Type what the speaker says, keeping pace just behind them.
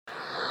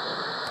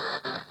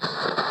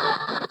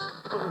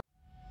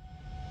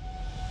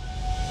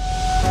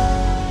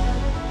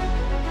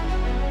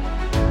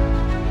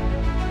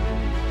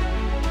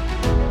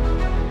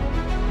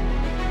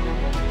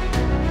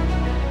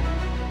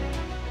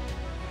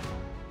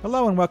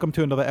Hello and welcome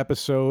to another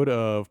episode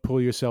of Pull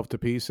Yourself to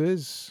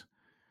Pieces.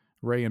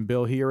 Ray and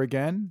Bill here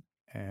again,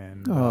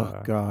 and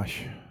Oh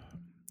gosh.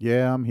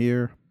 Yeah, I'm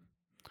here.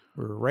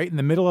 we're right in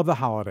the middle of the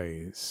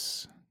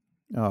holidays.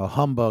 Oh,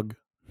 humbug.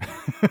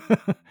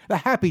 The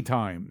happy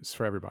times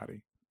for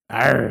everybody.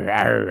 Arr,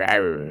 arr,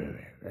 arr.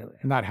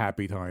 Not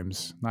happy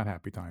times. Not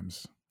happy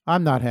times.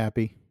 I'm not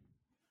happy.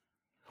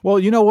 Well,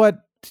 you know what?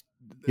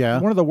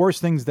 Yeah. One of the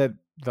worst things that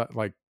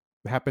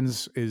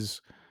happens is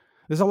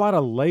there's a lot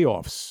of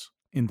layoffs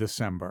in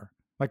December.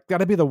 Like, got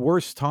to be the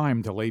worst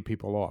time to lay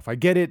people off. I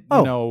get it,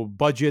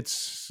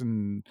 budgets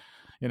and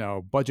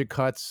budget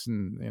cuts,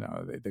 and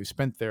they've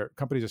spent their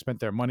companies have spent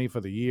their money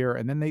for the year,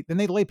 and then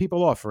they lay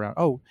people off around.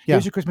 Oh,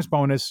 here's your Christmas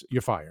bonus.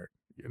 You're fired.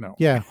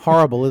 Yeah,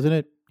 horrible, isn't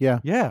it? Yeah.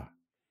 Yeah,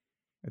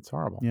 it's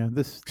horrible. Yeah.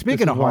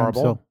 Speaking of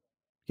horrible,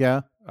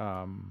 yeah.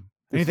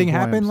 Anything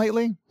happened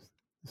lately?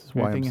 This is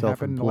why Anything I'm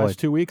happened in the self-employed. last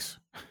 2 weeks?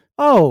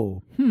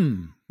 Oh,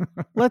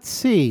 let's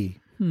see.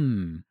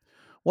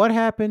 What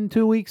happened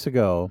 2 weeks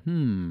ago?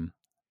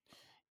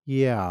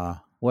 Yeah.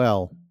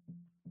 Well,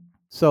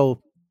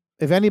 so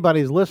if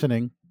anybody's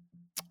listening,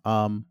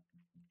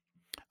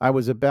 I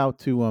was about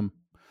to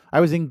I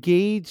was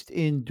engaged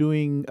in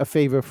doing a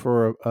favor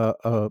for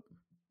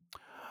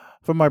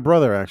my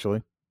brother,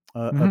 actually,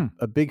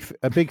 a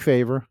big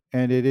favor,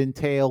 and it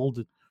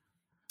entailed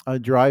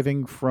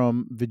driving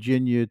from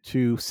Virginia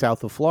to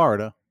south of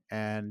Florida,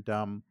 and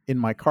in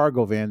my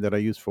cargo van that I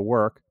use for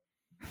work,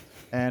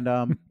 and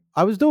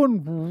I was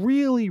doing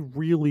really,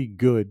 really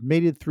good.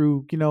 Made it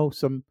through, See,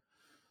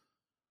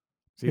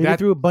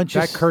 through a bunch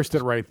that of cursed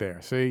it right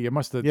there. See, you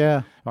must have.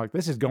 Yeah, Like,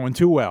 this is going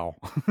too well.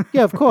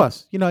 yeah, of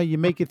course. You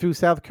make it through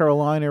South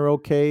Carolina,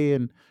 okay,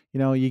 and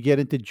you get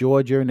into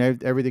Georgia and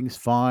everything's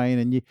fine,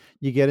 and you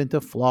get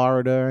into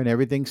Florida and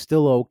everything's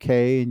still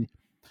okay, and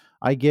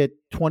I get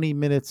 20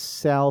 minutes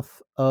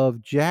south of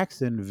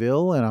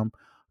Jacksonville, and I'm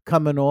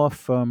coming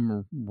off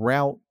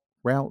Route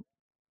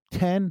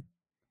 10.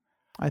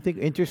 I think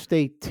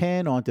Interstate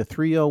 10 onto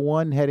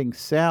 301 heading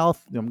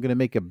south. I'm going to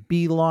make a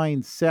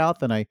beeline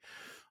south, and I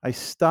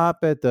stop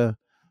at the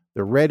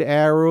red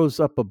arrows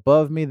up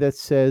above me that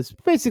says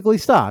basically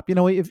stop.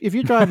 If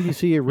you're driving, you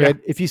see a red.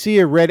 If you see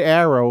a red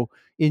arrow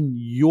in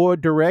your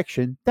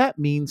direction, that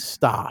means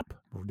stop.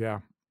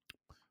 Yeah.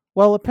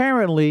 Well,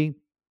 apparently,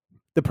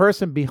 the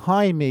person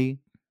behind me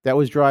that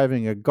was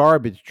driving a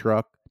garbage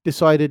truck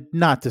decided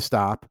not to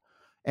stop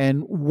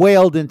and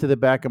wailed into the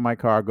back of my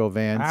cargo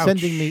van, Ouch.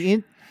 sending me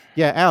in.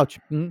 Yeah, ouch.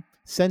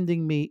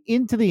 Sending me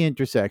into the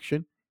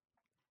intersection.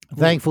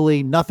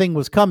 Thankfully, nothing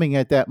was coming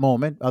at that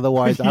moment.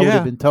 Otherwise, I would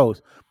have been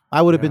toast.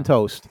 I would have been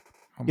toast.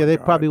 Oh They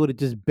God. probably would have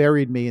just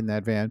buried me in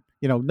that van.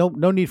 No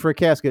need for a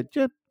casket.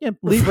 Just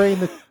leave Ray in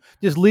the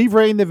just leave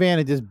Ray in the van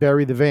and just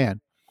bury the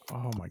van.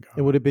 Oh my God.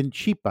 It would have been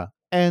cheaper.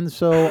 And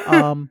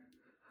so,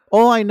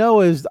 all I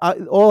know is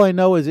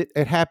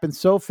it happened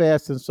so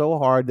fast and so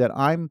hard that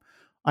I'm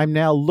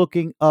now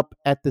looking up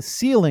at the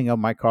ceiling of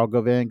my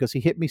cargo van because he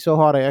hit me so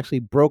hard I actually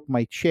broke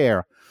my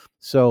chair.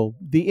 So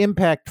the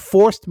impact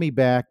forced me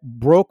back,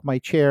 broke my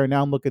chair, and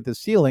now I'm looking at the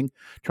ceiling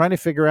trying to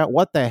figure out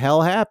what the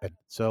hell happened.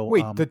 So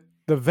wait,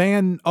 the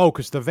van. Oh,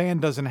 because the van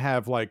doesn't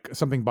have like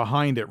something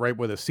behind it, right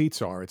where the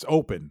seats are. It's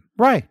open.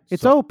 Right,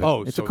 it's open.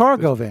 Oh, it's so a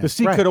cargo van. The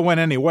seat Right. could have went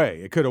any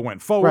way. It could have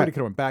went forward. Right. It could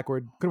have went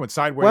backward. Could have went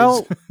sideways.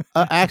 Well,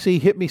 actually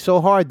hit me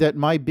so hard that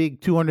my big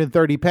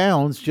 230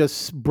 pounds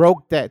just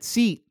broke that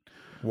seat.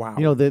 wow.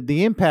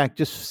 The impact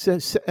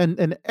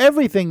and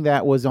everything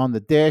that was on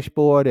the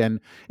dashboard and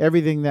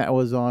everything that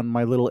was on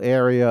my little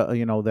area,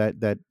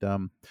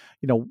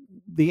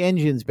 the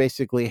engine's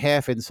basically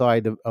half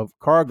inside of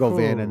cargo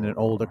van and an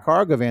older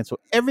cargo van. So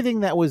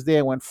everything that was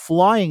there went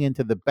flying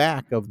into the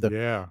back of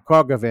the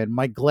cargo van.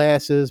 My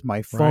glasses,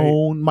 my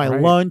phone, my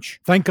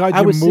lunch. Thank God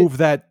you moved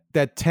that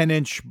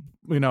 10-inch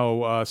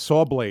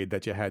saw blade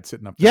that you had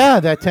sitting up there. Yeah,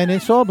 that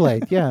 10-inch saw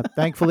blade. Yeah,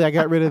 thankfully I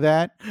got rid of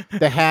that.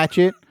 The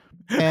hatchet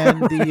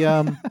and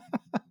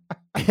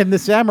the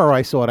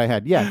samurai sword I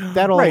had. Yeah,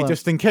 that all right,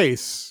 just in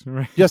case.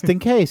 Right. Just in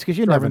case, because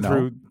you never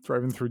know.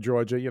 Driving through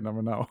Georgia, you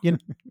never know.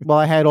 Well,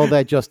 I had all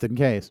that just in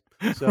case.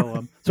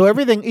 So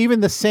everything, even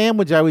the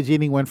sandwich I was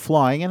eating, went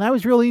flying, and I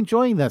was really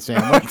enjoying that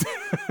sandwich.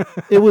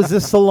 It was a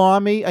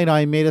salami, and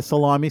I made a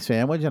salami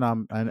sandwich,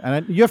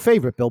 and your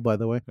favorite, Bill, by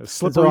the way,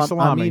 slippery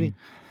salami.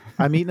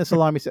 I'm eating a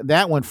salami.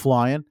 That went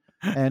flying.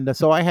 And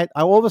so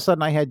all of a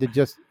sudden I had to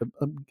just,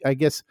 I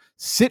guess,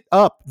 sit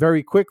up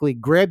very quickly,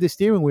 grab the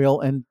steering wheel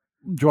and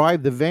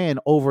drive the van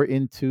over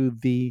into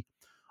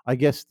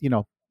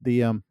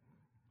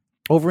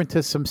over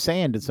into some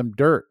sand and some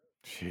dirt.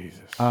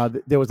 Jesus.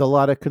 There was a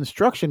lot of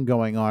construction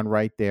going on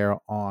right there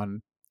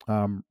on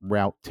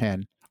Route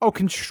 10. Oh,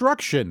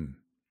 construction.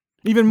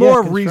 Even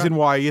more reason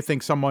why you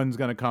think someone's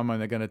going to come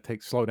and they're going to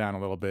slow down a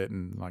little bit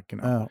and be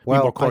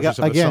more cautious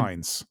of the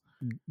signs.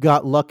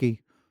 Got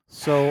lucky.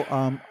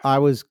 So I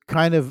was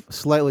kind of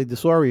slightly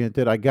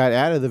disoriented. I got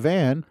out of the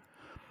van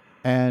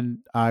and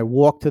I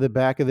walked to the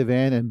back of the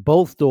van, and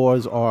both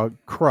doors are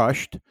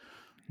crushed.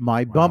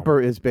 My bumper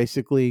is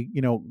basically,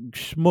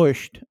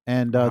 smushed,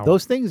 and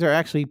those things are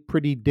actually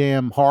pretty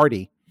damn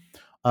hardy.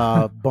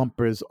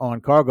 bumpers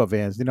on cargo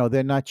vans.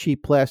 They're not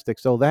cheap plastic,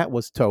 so that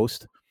was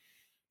toast.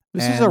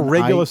 This is a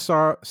regular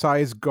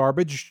size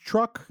garbage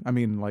truck. I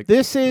mean, like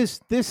this is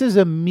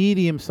a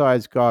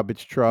medium-sized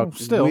garbage truck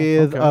still,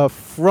 with okay. a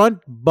front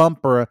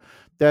bumper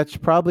that's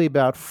probably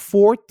about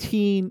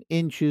 14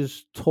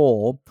 inches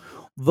tall,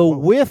 the Whoa.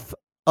 width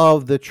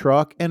of the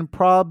truck, and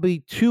probably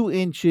 2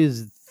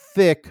 inches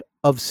thick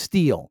of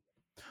steel.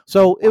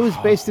 So it was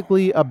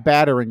basically a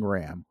battering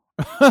ram.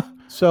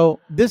 So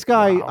this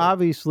guy Wow.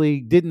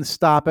 obviously didn't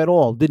stop at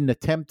all, didn't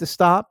attempt to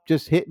stop,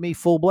 just hit me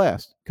full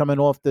blast coming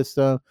off this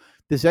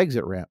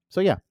exit ramp. So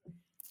yeah.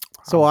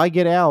 So Wow. I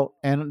get out,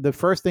 and the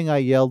first thing I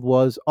yelled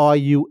was, "Are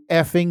you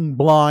effing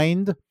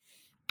blind?"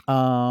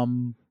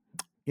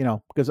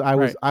 Because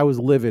I was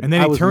livid. And then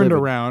I he was turned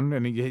livid. around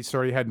and he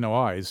sorry he had no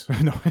eyes.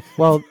 No.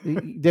 Well,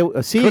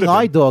 a seeing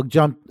eye dog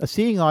jumped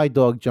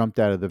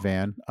out of the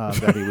van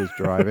that he was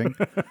driving,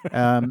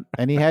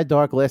 and he had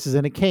dark glasses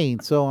and a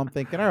cane. So I'm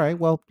thinking, all right,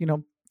 well,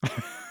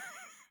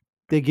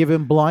 they give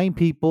him blind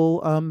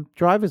people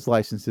driver's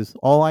licenses.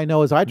 All I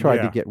know is I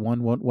tried to get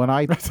one when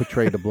I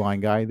portrayed a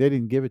blind guy. They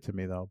didn't give it to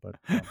me though. But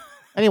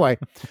anyway,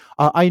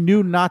 I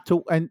knew not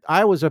to, and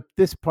I was at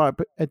this point.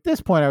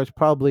 I was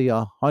probably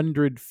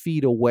 100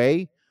 feet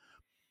away.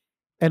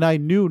 And I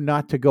knew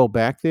not to go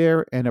back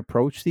there and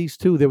approach these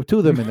two. There were two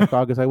of them in the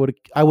car because I would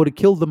have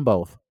killed them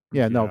both.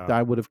 Yeah, no,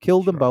 I would have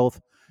killed them both,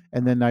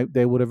 and then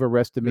they would have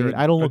arrested me.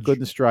 I don't look good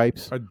in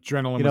stripes.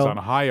 Adrenaline was on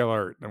high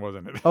alert,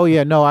 wasn't it? Oh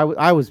yeah, no,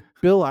 I was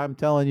Bill. I'm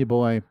telling you,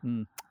 boy,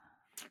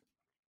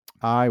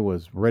 I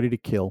was ready to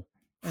kill.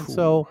 And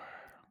so,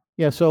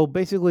 yeah, so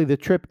basically the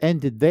trip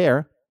ended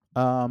there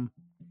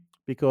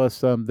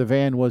because the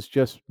van was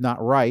just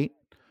not right.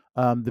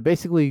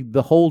 Basically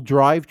the whole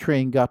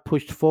drivetrain got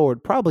pushed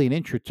forward probably an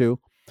inch or two.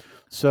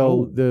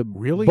 So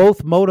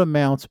both motor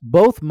mounts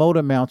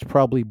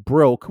probably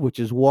broke, which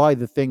is why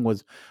the thing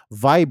was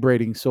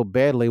vibrating so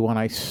badly when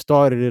I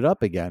started it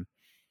up again.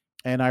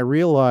 And I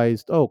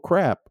realized, oh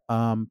crap,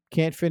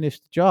 can't finish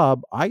the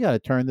job. I got to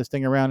turn this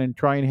thing around and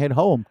try and head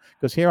home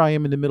because here I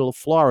am in the middle of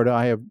Florida.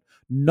 I have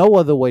no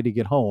other way to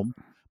get home.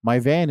 My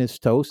van is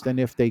toast, and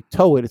if they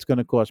tow it, it's going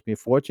to cost me a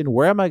fortune.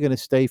 Where am I going to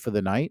stay for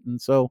the night? And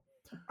so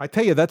I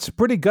tell you, that's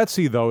pretty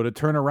gutsy though to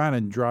turn around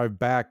and drive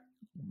back.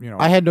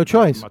 I had no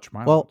choice. Much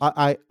mileage. Well,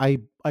 I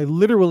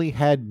literally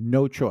had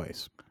no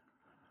choice.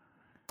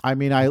 I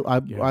mean, I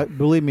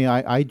believe me,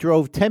 I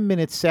drove 10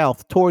 minutes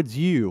south towards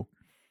you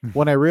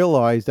when I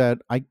realized that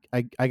I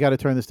got to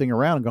turn this thing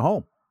around and go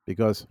home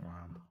because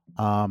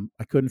I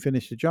couldn't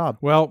finish the job.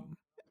 Well,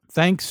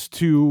 thanks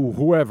to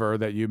whoever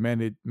that you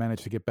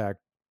managed to get back,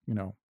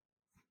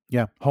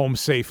 home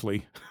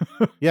safely.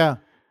 Yeah.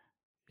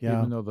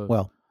 Even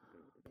though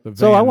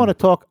so I want to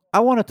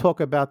talk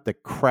about the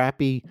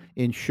crappy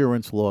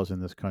insurance laws in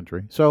this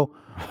country. So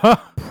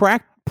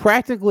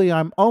practically,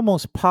 I'm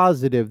almost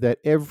positive that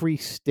every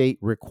state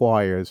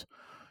requires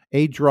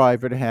a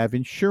driver to have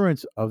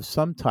insurance of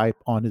some type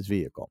on his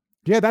vehicle.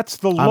 Yeah, that's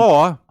the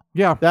law.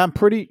 That's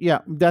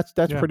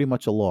pretty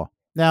much a law.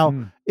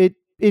 Now,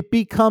 it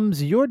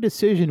becomes your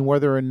decision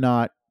whether or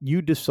not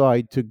you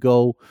decide to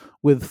go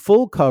with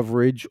full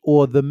coverage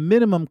or the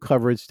minimum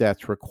coverage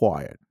that's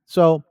required.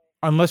 So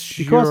unless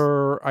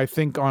you're, I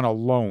think, on a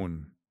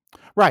loan.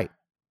 Right.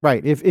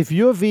 If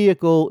your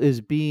vehicle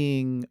is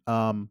being,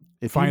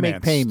 if financed. You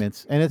make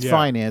payments and it's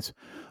financed,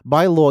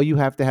 by law you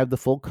have to have the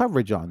full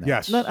coverage on that.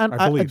 Yes, I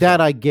believe that.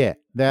 So. I get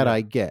that.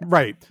 I get.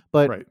 Right.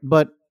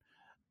 But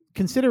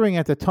considering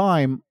at the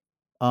time,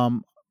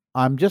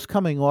 I'm just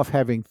coming off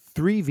having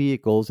 3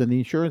 vehicles and the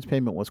insurance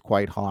payment was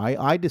quite high.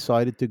 I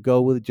decided to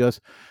go with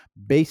just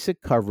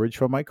basic coverage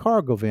for my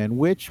cargo van,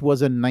 which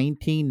was a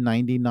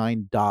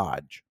 1999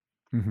 Dodge.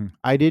 Mm-hmm.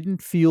 I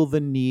didn't feel the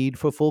need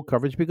for full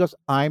coverage because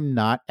I'm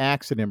not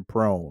accident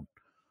prone.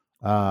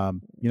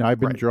 I've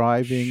been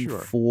driving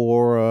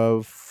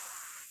for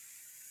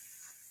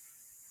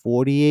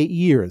 48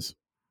 years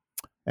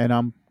and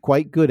I'm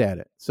quite good at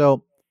it.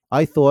 So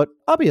I thought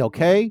I'll be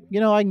okay.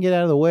 I can get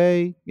out of the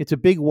way. It's a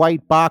big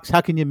white box. How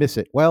can you miss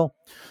it? Well,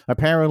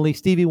 apparently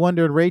Stevie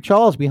Wonder and Ray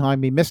Charles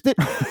behind me missed it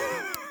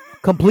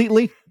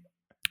completely.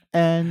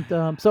 And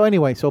so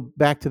anyway, so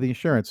back to the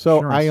insurance.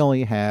 So I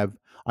only had,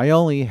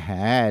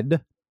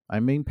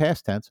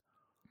 past tense,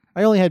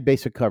 I only had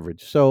basic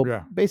coverage.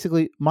 So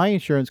basically my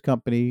insurance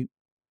company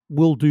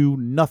will do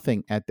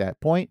nothing at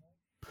that point.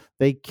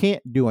 They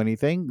can't do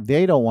anything.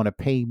 They don't want to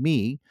pay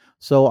me.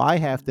 So I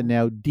have to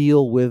now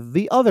deal with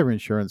the other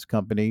insurance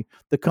company,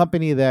 the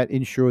company that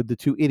insured the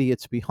 2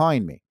 idiots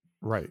behind me.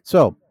 Right.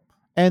 So,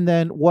 and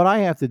then what I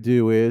have to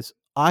do is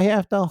I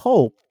have to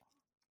hope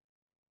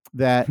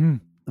that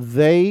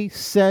they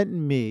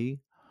send me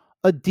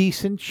a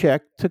decent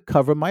check to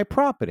cover my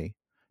property.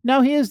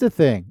 Now, here's the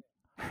thing.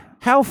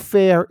 How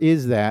fair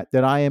is that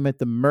I am at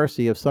the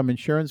mercy of some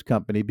insurance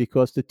company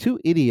because the 2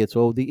 idiots,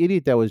 or the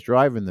idiot that was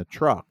driving the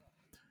truck,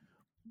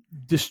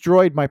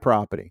 destroyed my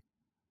property?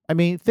 I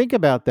mean, think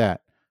about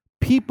that.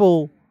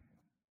 People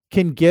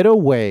can get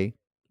away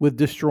with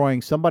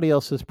destroying somebody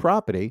else's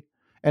property,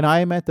 and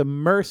I am at the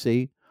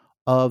mercy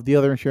of the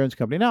other insurance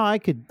company. Now I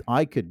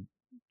could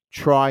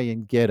try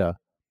and get a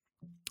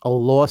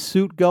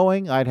lawsuit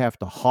going. I'd have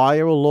to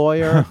hire a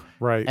lawyer,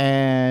 Right.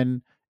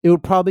 and it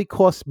would probably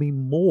cost me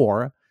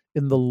more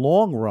in the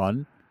long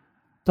run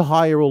to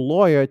hire a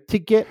lawyer to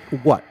get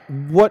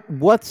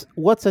what's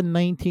a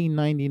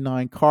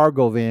 1999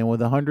 cargo van with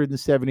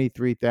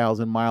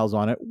 173,000 miles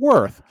on it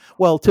worth?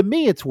 Well, to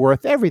me it's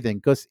worth everything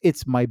because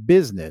it's my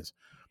business.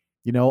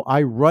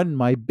 I run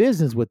my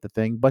business with the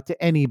thing, but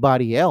to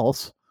anybody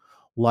else,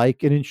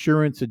 like an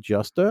insurance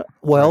adjuster,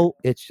 well,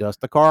 it's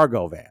just a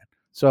cargo van.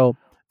 So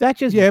that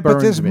just but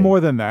burns there's me. more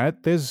than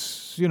that.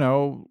 There's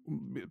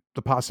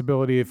the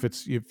possibility if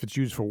it's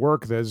used for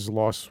work, there's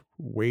lost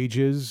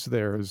wages.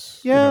 There's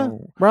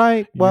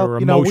right. Well, your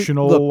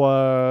emotional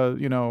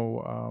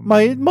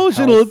my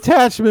emotional health.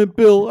 attachment,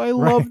 Bill. I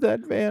love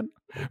that van.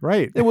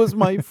 Right. It was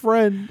my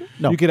friend.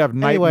 No, you could have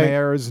anyway.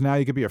 nightmares now.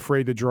 You could be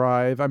afraid to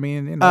drive. I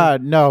mean,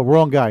 no,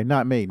 wrong guy,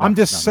 not me. No, I'm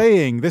just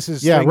saying this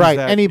is things right.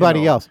 that,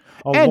 Anybody else?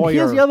 A lawyer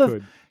here's the other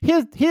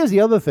could. here's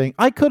the other thing.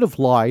 I could have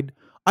lied.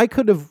 I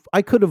could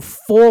have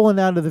fallen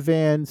out of the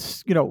van,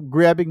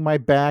 grabbing my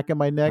back and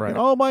my neck, Right. and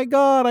oh my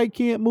God, I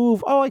can't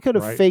move. Oh, I could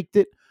have Right. faked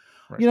it.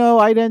 Right.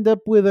 I'd end up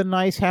with a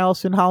nice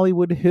house in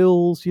Hollywood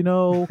Hills.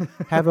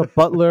 Have a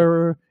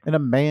butler and a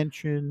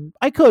mansion.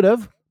 I could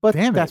have, but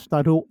Damn it.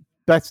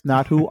 that's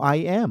not who I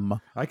am.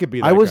 I could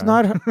be that I was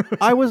guy.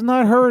 I was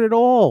not hurt at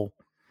all.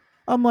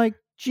 I'm like,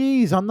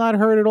 geez, I'm not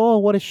hurt at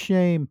all. What a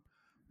shame.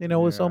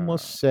 It's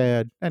almost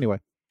sad. Anyway,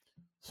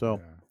 so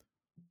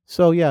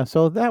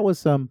that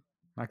was Not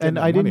getting and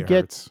that I didn't money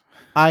get hurts.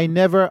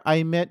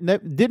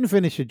 didn't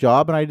finish a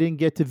job, and I didn't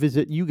get to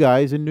visit you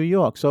guys in New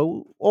York.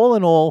 So all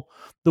in all,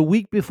 the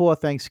week before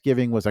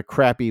Thanksgiving was a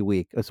crappy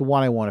week. It's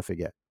one I want to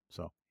forget.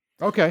 So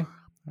Okay.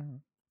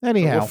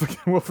 anyhow,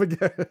 We'll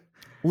forget.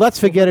 let's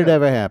forget it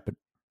ever happened.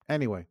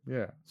 Anyway,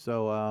 Yeah.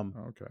 so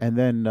Okay. and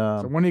then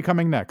So when are you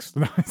coming next?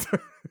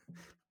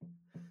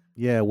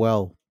 yeah,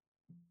 well,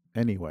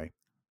 anyway,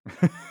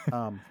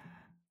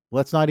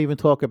 let's not even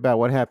talk about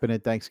what happened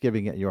at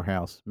Thanksgiving at your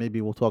house.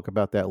 Maybe we'll talk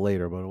about that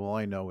later. But all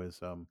I know is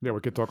Yeah,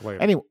 we could talk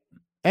later.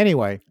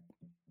 anyway.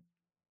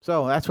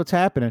 So that's what's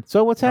happening.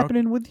 So what's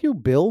happening with you,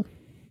 Bill?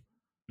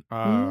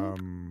 I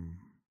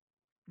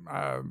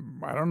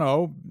don't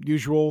know.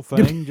 Usual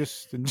thing.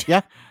 Just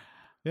Yeah.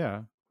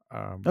 Yeah.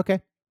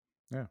 Okay.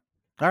 Yeah.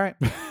 All right.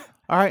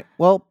 All right.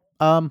 Well,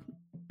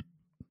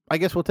 I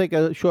guess we'll take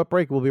a short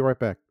break. We'll be right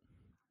back.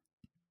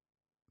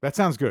 That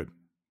sounds good.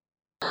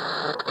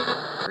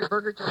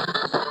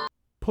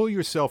 Pull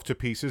Yourself to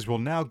Pieces will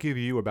now give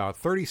you about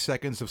 30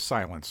 seconds of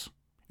silence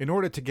in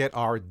order to get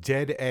our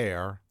dead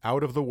air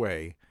out of the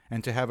way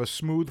and to have a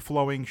smooth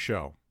flowing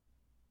show.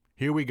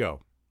 Here we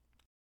go.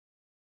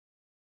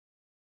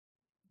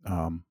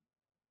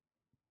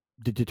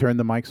 Did you turn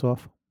the mics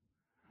off?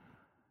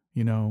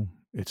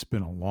 It's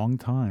been a long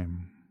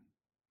time,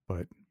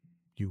 but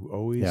you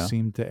always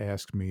seem to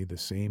ask me the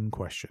same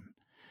question.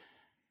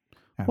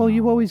 Well,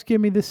 you always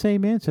give me the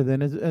same answer.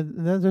 Then, as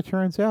it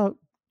turns out,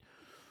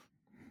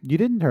 you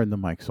didn't turn the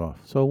mics off.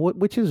 So,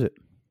 which is it?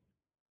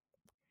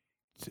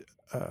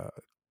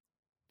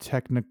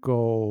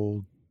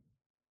 Technical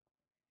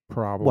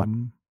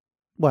problem.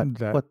 What's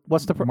the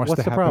Must have what's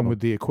the happened problem? with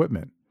the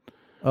equipment.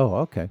 Oh,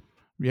 okay.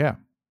 Yeah,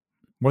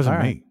 wasn't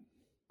All right. me.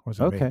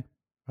 Wasn't me. Okay.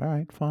 All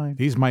right. Fine.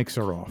 These mics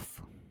are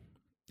off.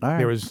 All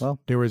right.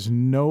 There is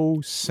no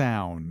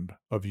sound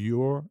of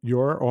your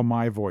or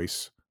my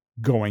voice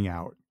going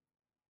out.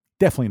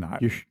 Definitely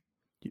not.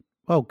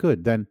 Oh,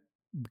 good. Then,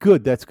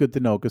 good. That's good to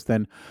know. Because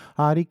then,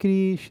 Hare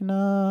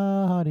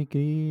Krishna, Hare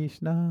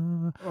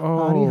Krishna,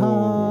 Hare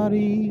Hare.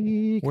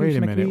 Wait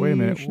a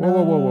minute. Krishna,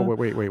 Whoa.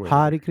 Wait.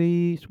 Hare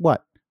Krishna.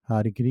 What?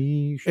 Hare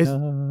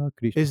Krishna.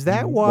 Krishna. Is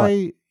that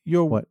why What?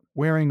 you're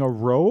wearing a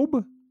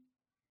robe?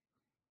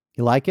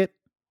 You like it?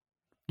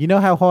 You know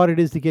how hard it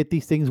is to get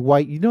these things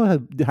white? You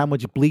know how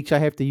much bleach I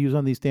have to use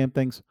on these damn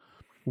things?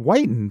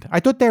 Whitened? I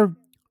thought they're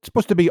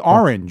supposed to be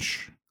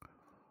orange.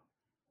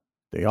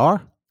 They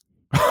are?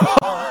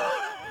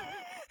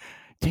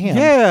 Damn.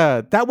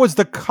 Yeah, that was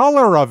the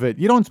color of it.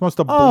 You don't supposed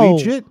to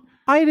bleach it.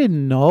 I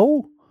didn't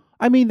know.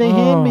 I mean, they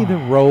hand me the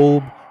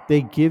robe.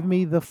 They give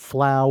me the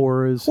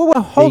flowers.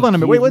 Well, hold on a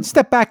minute. Wait, let's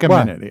step back a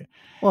minute.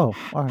 Whoa.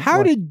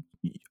 How did...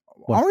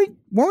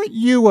 Weren't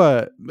you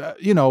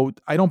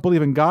I don't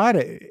believe in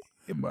God,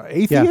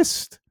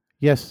 atheist?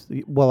 Yes.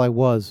 Well, I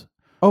was.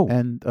 Oh.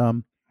 And,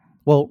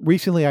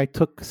 recently I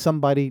took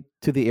somebody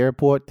to the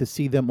airport to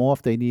see them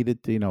off. They needed,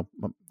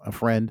 a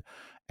friend.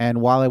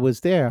 And while I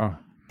was there,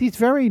 these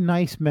very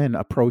nice men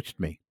approached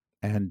me.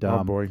 And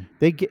oh boy,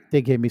 they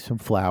gave me some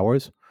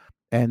flowers,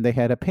 and they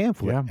had a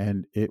pamphlet, Yeah.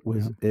 and it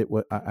was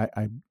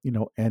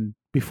and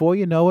before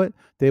you know it,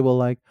 they were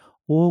like,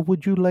 "Well,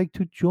 would you like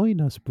to join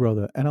us,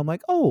 brother?" And I'm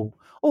like, "Oh,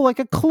 like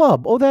a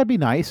club. Oh, that'd be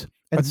nice."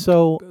 And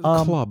so,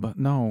 club?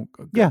 No,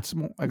 yeah, it's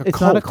more like a it's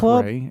cult, not a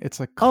club. Ray. It's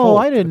a cult. Oh,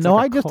 I didn't It's know.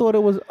 like a I just cult. thought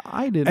it was.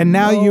 I didn't. And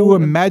now know. you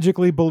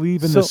magically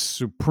believe in So- the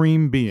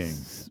supreme being.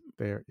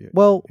 There,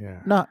 Well,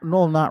 yeah. not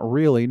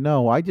really.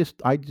 No, I just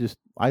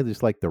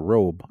like the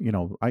robe.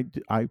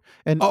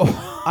 And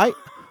Oh, I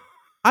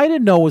I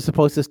didn't know it was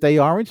supposed to stay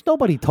orange.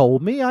 Nobody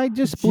told me. I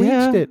just bleached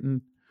yeah. it,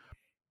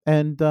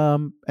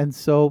 and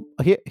so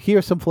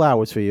here's some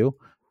flowers for you.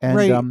 And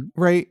Right,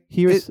 right. It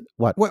here's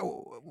what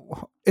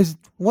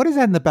what is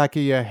that in the back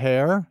of your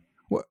hair?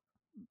 What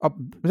is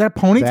that a that.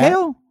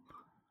 ponytail?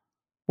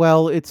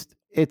 Well, it's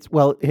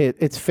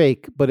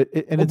fake, but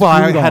and it's Well,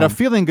 I glued had a on.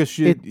 feeling because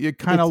It you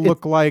kind it's of it's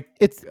look like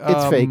it's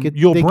fake.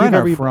 Yul They give Brynner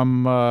every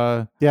from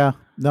Yeah,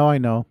 no, I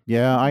know.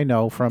 Yeah, I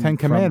know Ten from Ten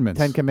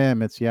Commandments.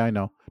 Commandments. Yeah, I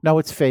know. No,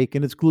 it's fake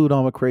and it's glued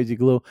on with crazy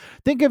glue.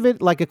 Think of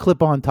it like a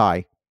clip-on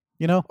tie.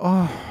 You know,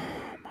 Oh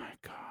my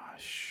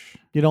gosh!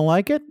 you don't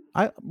like it?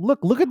 I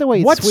look at the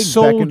way it What swings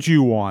back and sold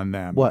you on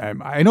them? what?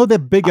 I know they're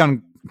big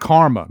on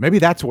karma. Maybe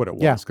that's what it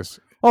Yeah. was. Because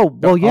Oh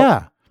well,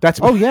 yeah. that's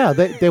Oh yeah,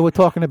 they were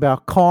talking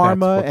about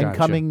karma what and got you.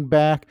 coming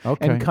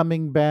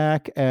Okay.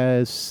 back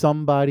as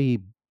somebody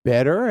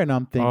better, and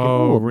I'm thinking,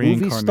 Oh, a movie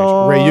reincarnation.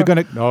 star, Ray, you're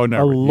gonna no,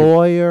 no. a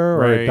lawyer,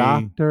 or a Ray,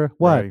 doctor.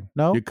 What? Ray,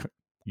 No?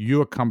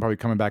 you are probably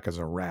coming back as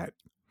a rat.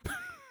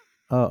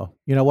 Oh,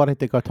 you know what? I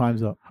think our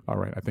time's up. All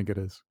right, I think it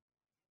is.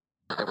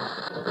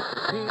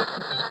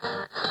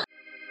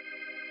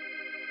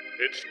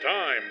 It's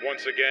time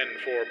once again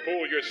for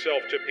Pull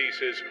Yourself to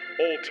Pieces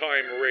Old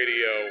Time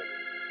Radio.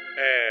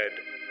 Add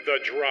the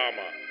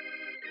drama.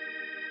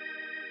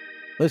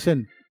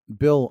 Listen,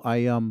 Bill,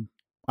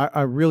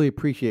 I really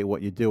appreciate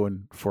what you're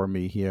doing for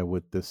me here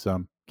with this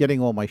getting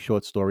all my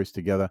short stories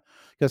together,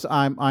 because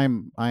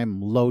I'm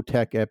low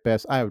tech at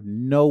best. I have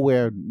no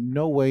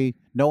way,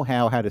 know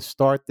how to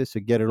start this or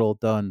get it all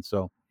done.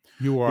 So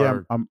You yeah,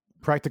 are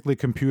practically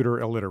computer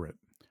illiterate.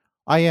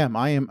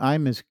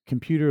 I'm as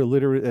computer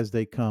illiterate as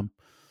they come.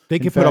 They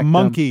In could put a fact,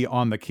 monkey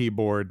on the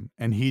keyboard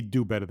and he'd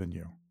do better than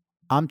you.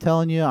 I'm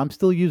telling you, I'm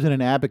still using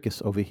an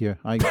abacus over here.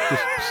 I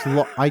just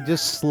I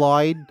just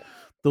slide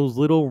those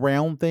little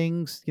round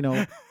things,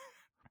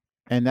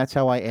 and that's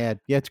how I add.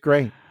 Yeah, it's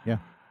great. Yeah.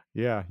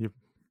 Yeah, you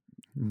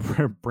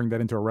bring that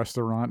into a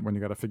restaurant when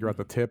you got to figure out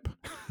the tip.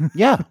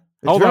 Yeah.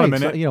 It's Hold on a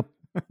very minute.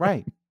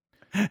 right.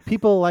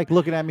 People like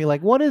looking at me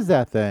like, "What is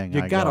that thing?"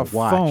 You I got go, a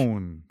 "Watch."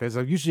 phone. There's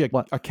usually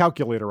What? a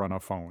calculator on a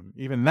phone.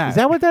 Even that. Is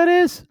that what that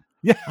is?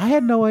 Yeah. I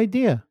had no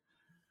idea.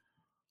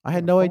 I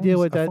had no idea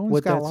what A phone's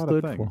what got that a lot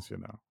stood of for. things,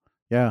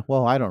 Yeah.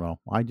 Well, I don't know.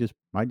 I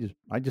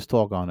just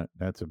talk on it.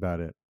 That's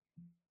about it.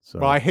 So.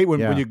 Well, I hate when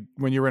yeah.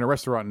 when you're in a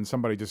restaurant and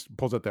somebody just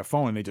pulls out their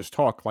phone and they just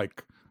talk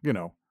like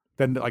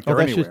then like Oh,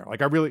 they're that's anywhere.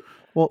 Like I really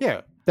Well,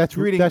 yeah. that's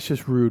you're eating- that's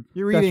just rude.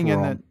 You're That's eating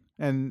wrong.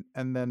 and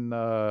then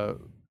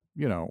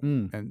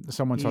and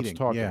someone starts Eating.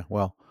 talking. Yeah.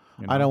 Well,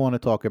 you I know? don't want to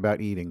talk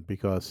about eating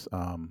because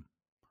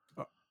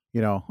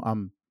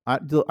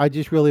I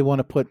just really want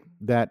to put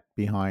that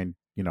behind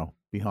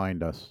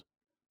us.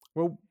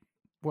 Well,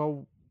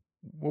 well,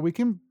 we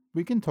can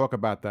talk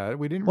about that.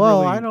 We didn't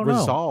Well, really I don't know.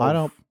 resolve I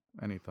don't.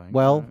 anything.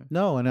 Well,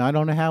 no, and I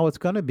don't know how it's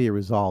going to be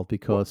resolved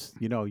because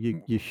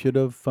you should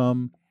have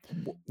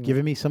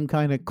given me some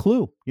kind of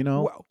clue.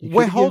 Well, You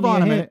wait, should have hold given me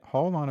on a hint. minute.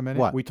 Hold on a minute.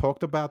 What? We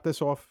talked about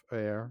this off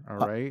air. All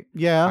right.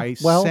 Yeah. I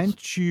well,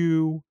 sent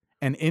you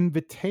an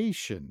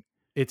invitation.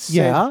 It said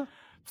yeah.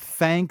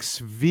 Thanks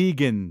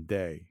Vegan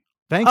Day.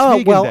 Thanks Oh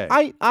Vegan well,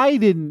 Day. I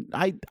didn't.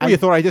 You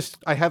thought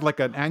I had like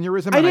an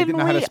aneurysm and I didn't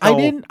know how to read. spell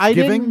I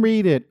giving? didn't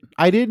read it.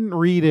 I didn't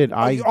read it.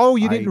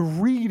 You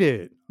didn't read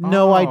it.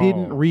 No, I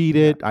didn't Oh, read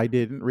yeah. it. I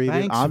didn't read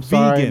Thanks it. I'm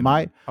sorry.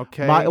 vegan.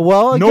 Okay.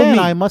 Well, No again, meat.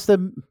 I must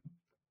have.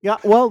 Yeah.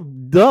 Well,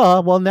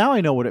 duh. Well, now I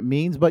know what it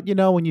means. But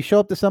when you show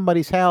up to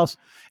somebody's house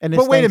and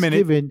it's But wait a minute.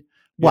 Thanksgiving,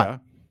 what? Yeah.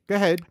 Go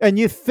ahead. And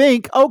you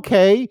think,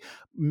 okay,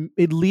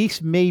 at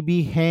least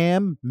maybe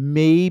ham,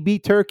 maybe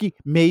turkey,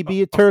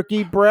 maybe a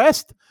turkey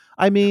breast.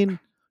 I mean,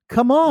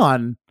 come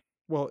on.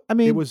 Well, I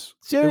mean, it was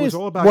serious-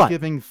 all about what?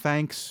 giving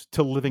thanks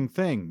to living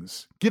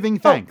things. Giving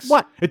thanks.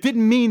 what? It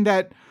didn't mean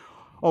that.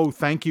 Oh,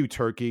 thank you,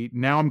 turkey.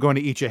 Now I'm going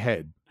to eat your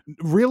head.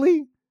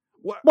 Really?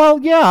 What? Well,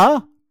 yeah.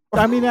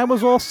 I mean, I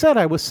was all set.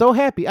 I was so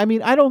happy. I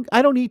mean, I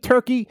don't eat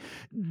turkey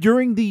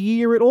during the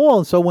year at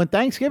all. So when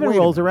Thanksgiving Wait a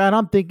rolls minute. around,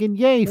 I'm thinking,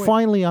 yay, Wait.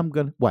 finally I'm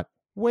going to, what?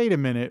 Wait a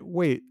minute.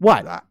 Wait.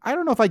 What? I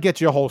don't know if I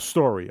get your whole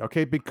story,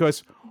 okay?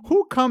 Because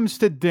who comes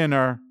to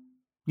dinner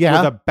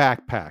Yeah. with a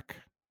backpack?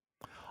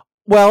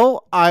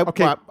 Well,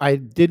 Okay. I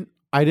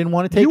didn't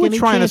want to take You were any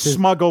trying chances. to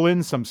smuggle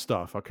in some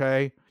stuff,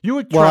 okay? You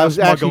were Well, I trying to was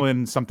smuggle actually-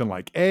 in something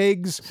like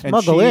eggs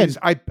Smuggle and in? cheese.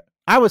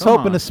 I was Come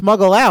hoping on. to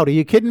smuggle out. Are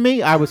you kidding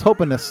me? I was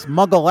hoping to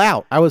smuggle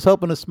out. I was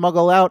hoping to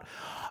smuggle out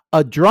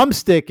a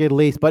drumstick at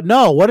least. But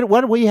no, what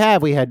did we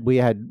have? We had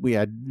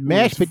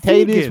mashed was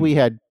potatoes. vegan. We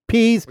had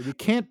peas. You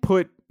can't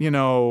put,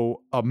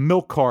 a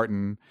milk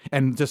carton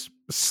and just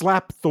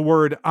slap the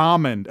word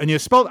almond, and you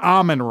spelled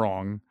almond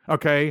wrong,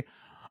 okay?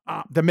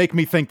 To make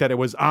me think that it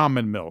was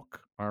almond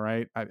milk, all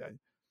right?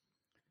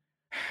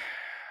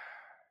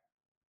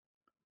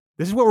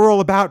 This is what we're all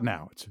about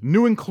now. It's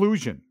new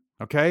inclusion,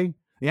 okay?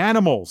 The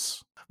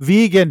animals.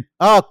 Vegan.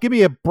 Oh, give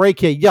me a break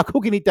here. Yuck. Who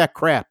can eat that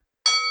crap?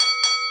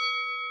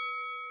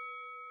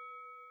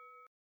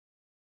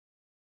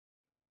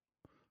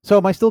 So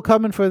am I still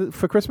coming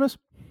for Christmas?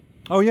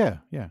 Oh yeah,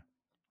 yeah.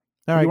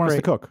 All What do right, you want us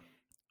to great. cook?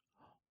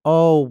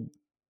 Oh,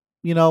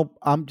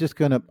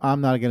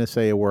 I'm not gonna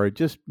say a word.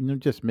 Just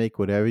make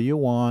whatever you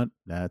want.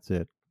 That's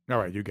it. All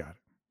right, you got it.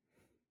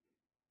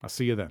 I'll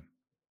see you then.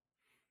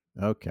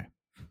 Okay.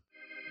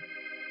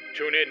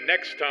 Tune in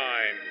next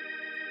time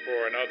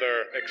for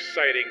another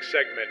exciting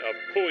segment of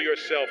Pull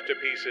Yourself to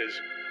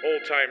Pieces,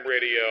 Old Time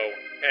Radio,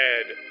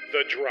 Ed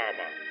the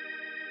Drama.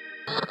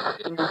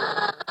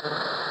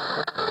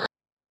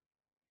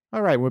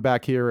 All right, we're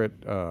back here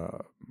at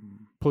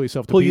Pull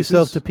Yourself to Pull Pieces.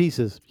 yourself to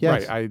pieces.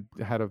 Yes. Right,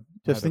 I had to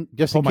Just had in to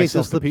just pull in case it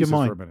myself to slipped your pieces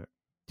mind. for a minute.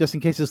 Just in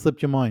case it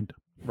slipped your mind.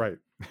 Right.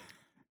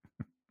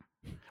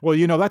 Well,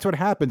 that's what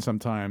happens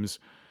sometimes.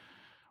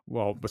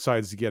 Well,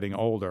 besides getting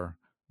older,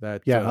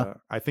 that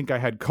I think I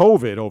had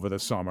COVID over the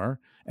summer,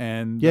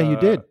 and Yeah, you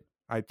did.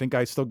 I think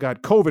I still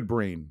got COVID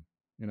brain.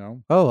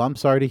 Oh, I'm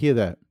sorry to hear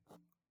that.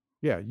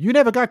 Yeah, you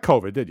never got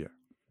COVID, did you?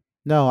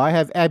 No, I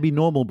have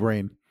abnormal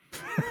brain.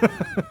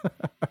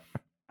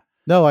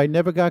 No, I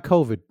never got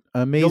COVID.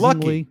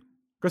 Amazingly,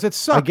 because it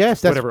sucked. I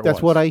guess that's whatever it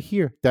was. what I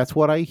hear. That's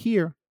what I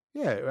hear.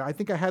 Yeah, I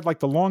think I had like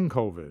the long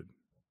COVID.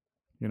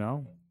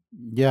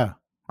 Yeah.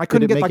 I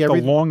couldn't Did it get make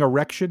like the long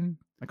erection.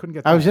 I couldn't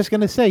get. I was that. just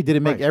gonna say, did it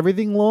make Right.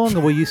 everything long,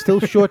 or were you still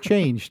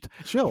shortchanged?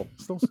 Still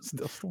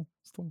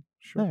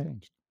sure. All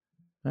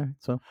right.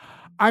 So,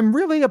 I'm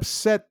really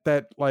upset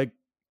that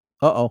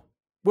well,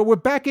 we're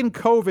back in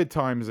COVID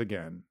times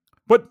again.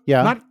 But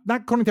Yeah.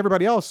 not according to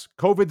everybody else.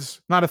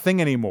 COVID's not a thing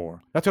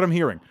anymore. That's what I'm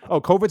hearing.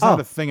 Oh, COVID's not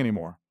a thing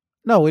anymore.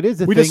 No, it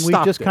is a We thing. just We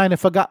stopped just it. kind of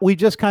forgot. We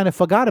just kind of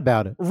forgot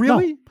about it. No,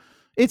 Really?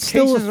 it's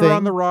still a Cases thing. are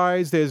on the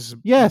rise. There's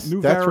Yes,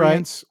 new that's right.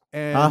 variants.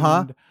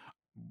 And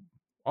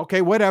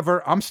okay,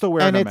 whatever. I'm still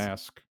wearing And a it's-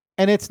 mask.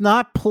 And it's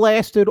not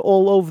plastered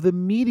all over the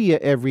media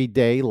every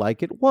day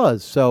like it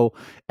was. So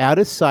out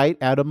of sight,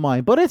 out of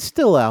mind. But it's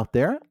still out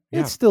there.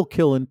 Yeah. It's still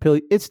killing.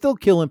 It's still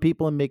killing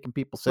people and making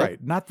people sick.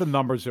 Right. Not the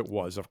numbers it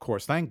was, of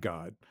course. Thank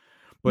God.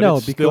 But No,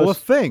 it's still a because-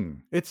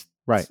 thing. It's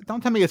Right.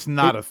 Don't tell me it's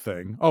not a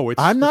thing. Oh,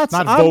 it's I'm not. it's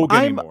not I'm- vogue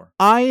I'm- anymore.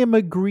 I am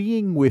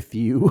agreeing with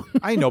you.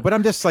 I know, but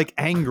I'm just like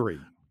angry.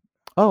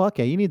 Oh,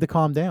 okay. You need to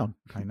calm down.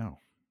 I know.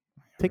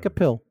 Take a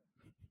pill.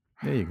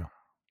 There you go.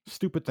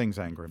 Stupid things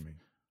anger me.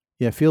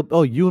 Yeah.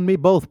 Oh, you and me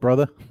both,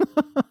 brother.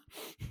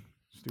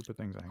 Stupid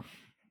things anger.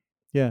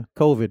 Yeah.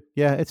 COVID.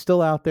 Yeah, it's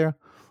still out there.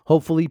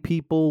 Hopefully,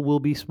 people will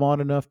be smart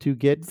enough to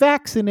get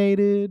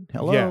vaccinated.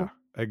 Hello. Yeah,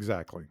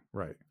 exactly.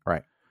 Right.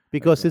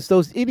 Because it's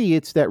those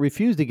idiots that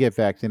refuse to get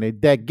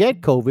vaccinated that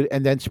get COVID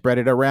and then spread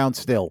it around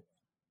still.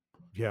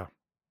 Yeah.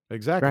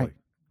 Exactly.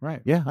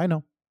 Right. Yeah, I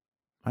know.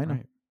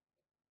 Right.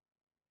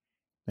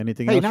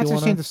 Anything Hey, else not you to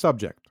want change the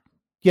subject,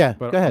 Yeah,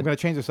 but go I'm ahead. going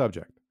to change the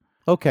subject.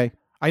 Okay.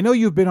 I know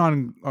you've been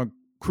on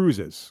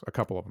cruises, a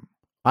couple of them.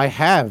 I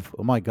have.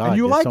 Oh my God. and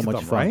you they're liked so much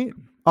them, fun. right?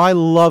 I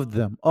loved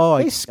them. Oh,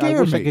 They I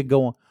scare wish I me. could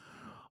go on.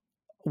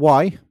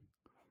 Why?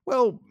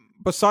 Well,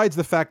 besides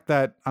the fact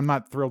that I'm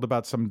not thrilled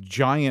about some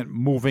giant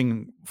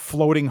moving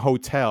floating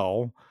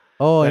hotel.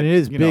 Oh, and that, it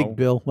is you big, know,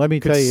 Bill. Let me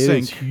could tell you, it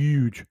is sink,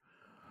 huge. you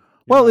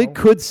Well, know? it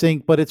could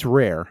sink, but it's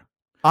rare.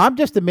 I'm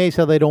just amazed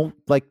how they don't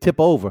tip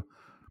over.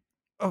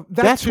 That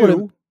That's too.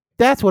 what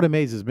That's what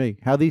amazes me.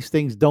 How these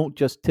things don't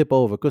just tip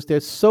over because they're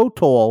so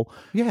tall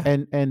Yeah.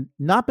 and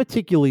not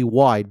particularly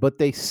wide, but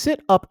they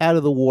sit up out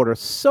of the water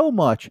so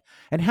much.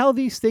 And how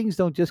these things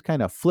don't just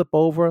kind of flip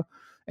over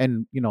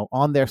and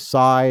on their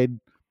side,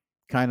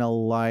 kind of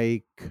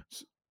like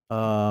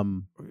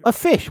a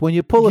fish when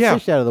you pull a Yeah.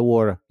 fish out of the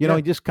water. Yeah.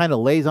 It just kind of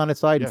lays on its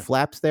side Yeah. and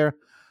flaps there.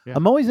 Yeah.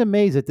 I'm always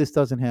amazed that this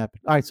doesn't happen.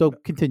 All right, so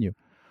continue.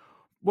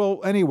 Well,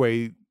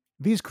 anyway,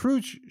 these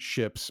cruise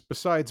ships,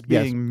 besides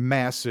Yes. being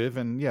massive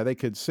and they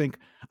could sink.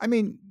 I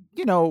mean,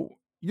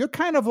 you're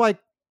kind of like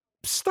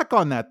stuck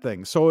on that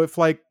thing. So if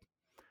I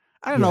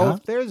don't know, Yeah.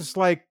 if there's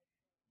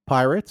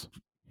Pirates.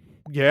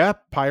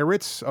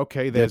 pirates.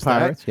 Okay, They're there's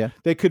pirates. that. Yeah.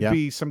 There could Yeah.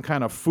 be some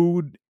kind of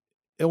food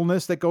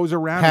illness that goes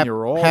around Hap- and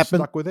you're all happen-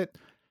 stuck with it.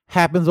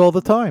 Happens all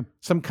the time.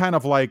 Some kind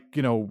of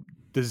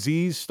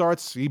disease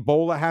starts,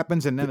 Ebola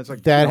happens, and then it's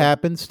like That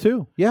happens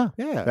too. Yeah.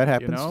 Yeah, That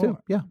happens too.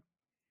 Yeah.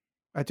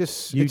 It's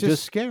just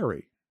just-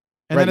 scary.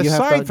 And Right, then you have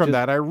to aside from just-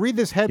 that, I read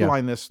this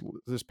headline this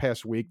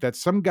past week that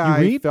some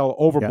guy read? fell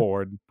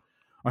overboard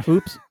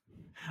Oops.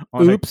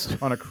 on, Oops.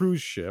 on a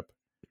cruise ship,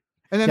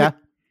 and then Yeah.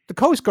 the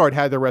Coast Guard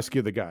had to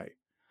rescue the guy.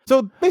 So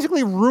it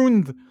basically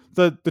ruined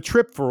the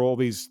trip for all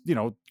these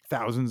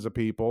thousands of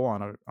people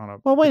on a.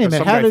 Well, wait a because minute.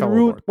 some How guy did it fell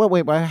ruin? overboard. Well,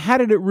 wait. How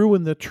did it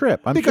ruin the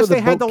trip? I'm Because sure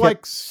they the had to boat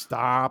kept-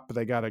 stop.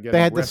 They got to get.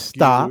 They had to rescued.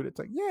 stop. It's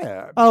like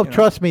yeah. Oh,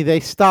 trust me, they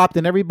stopped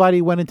and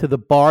everybody went into the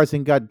bars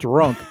and got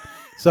drunk.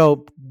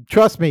 So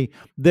trust me,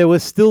 there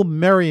was still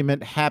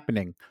merriment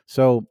happening.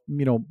 So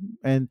and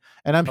I'm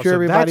Oh, sure so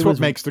everybody that's what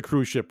was. makes the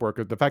cruise ship work.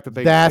 The fact that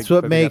they. That's they-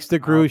 what that they makes got the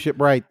cruise ship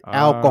right.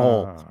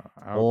 Alcohol.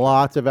 okay.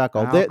 Lots of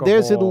alcohol.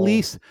 There's at Alcohol.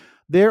 least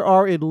there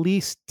are at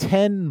least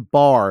 10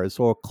 bars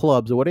or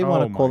clubs or whatever you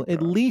want Oh to call my it. At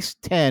God.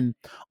 least 10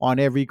 on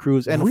every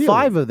cruise, and Really?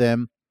 five of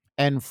them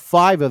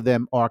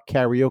are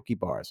karaoke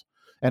bars.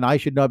 And I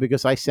should know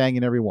because I sang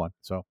in every one.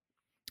 So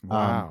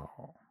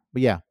Wow.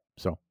 but yeah.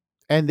 So,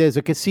 and there's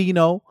a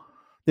casino.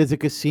 There's a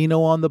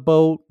casino on the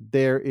boat.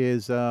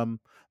 There's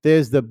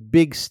the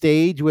big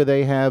stage where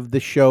they have the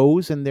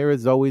shows, and there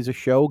is always a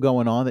show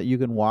going on that you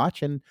can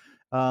watch. And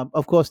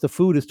of course, the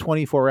food is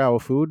 24-hour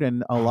food,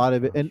 and a lot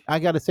of it. And I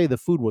got to say, the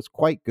food was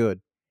quite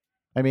good.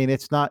 I mean,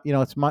 it's not,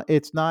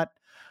 it's not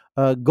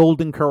a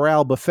Golden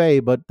Corral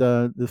buffet, but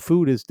the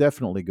food is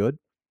definitely good.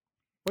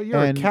 Well,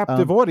 you're a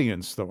captive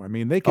audience, though. I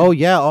mean, they could. Oh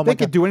yeah, oh they my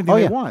could God. do anything Oh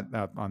they yeah. want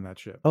out on that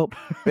ship. Oh,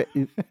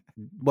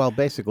 well,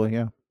 basically,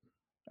 yeah.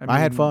 I I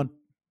had mean, fun.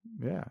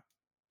 Yeah.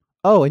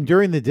 Oh, and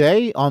during the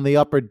day on the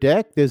upper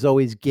deck, there's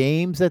always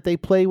games that they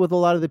play with a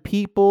lot of the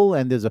people,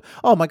 and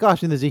oh my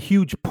gosh, and there's a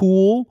huge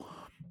pool.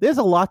 There's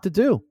a lot to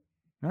do.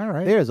 All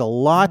right. There's a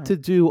lot right. to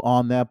do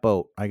on that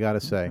boat, I gotta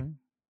say. Okay.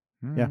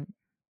 All Yeah. right.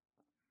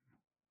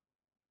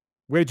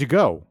 Where did you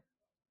go?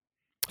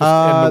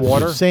 Just in the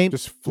water? Same.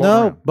 Just floating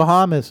No, around?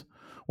 Bahamas.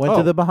 Went to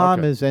Oh, the okay.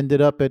 Bahamas.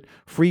 Ended up at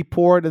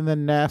Freeport, and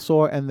then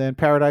Nassau, and then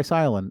Paradise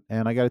Island.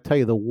 And I got to tell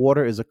you, the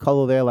water is a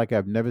color there like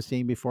I've never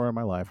seen before in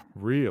my life.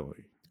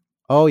 Really?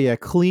 Oh yeah,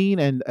 clean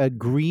and a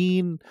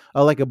green,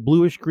 like a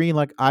bluish green,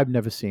 like I've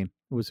never seen.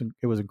 It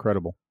was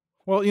incredible.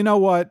 Well, you know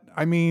what?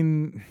 I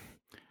mean,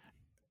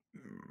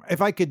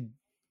 if I could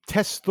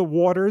test the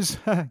waters,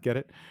 get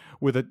it,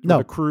 with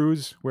a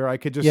cruise where I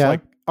could just Yeah.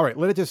 like, all right,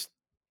 let it just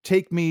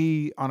take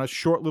me on a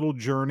short little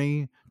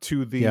journey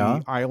to the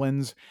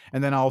islands,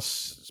 and then I'll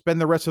spend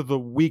the rest of the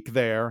week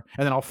there,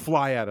 and then I'll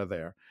fly out of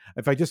there.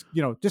 If I just,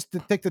 just to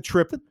take the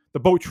trip, the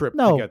boat trip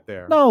to get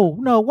there. No.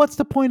 What's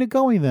the point of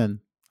going then?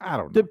 I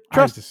don't know.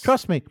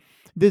 Trust me.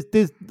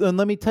 And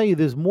let me tell you,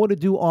 there's more to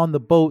do on the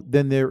boat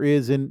than there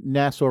is in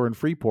Nassau and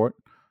Freeport.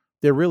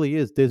 There really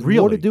is. There's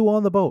more to do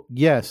on the boat.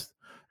 Yes.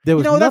 There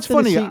was that's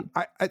nothing to funny.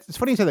 see. It's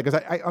funny you say that because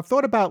I've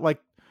thought about like,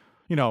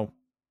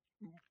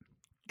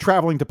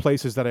 traveling to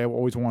places that I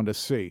always wanted to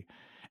see.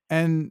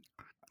 And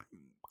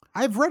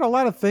I've read a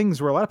lot of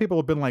things where a lot of people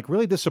have been like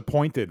really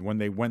disappointed when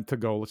they went to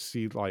go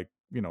see like,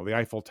 the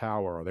Eiffel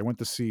Tower, or they went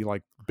to see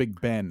like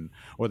Big Ben,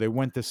 or they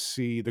went to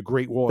see the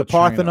Great Wall The of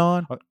China.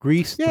 Parthenon,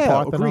 Greece, the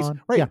Parthenon. Greece.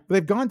 Right. Yeah.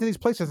 They've gone to these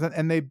places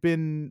and they've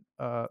been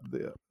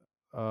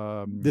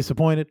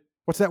Disappointed.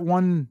 what's that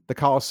one? The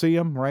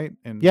Colosseum, right?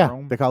 In Yeah,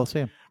 Rome. the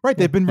Colosseum. Right.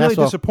 Yeah, They've been really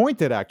Nassau.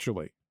 disappointed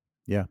actually.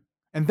 Yeah.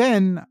 And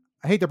then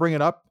I hate to bring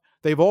it up,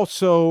 they've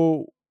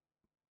also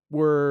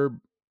were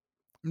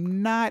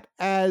not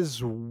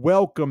as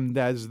welcomed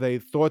as they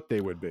thought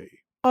they would be.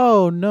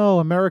 Oh no,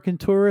 American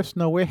tourists.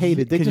 No, we're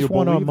hated. They Can just you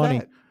want our believe money.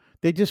 that?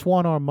 They just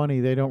want our money.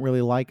 They don't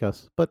really like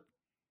us. But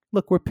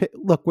look,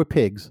 we're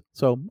pigs.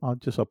 So I'll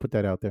put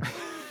that out there.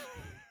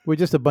 We're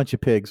just a bunch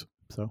of pigs.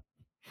 So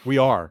We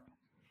are.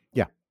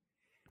 Yeah.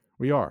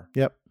 We are.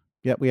 Yep.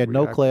 We had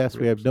no class.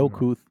 We have no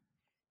absolutely couth.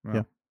 No.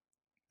 Yeah.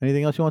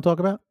 Anything else you want to talk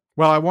about?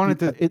 Well, I wanted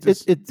to.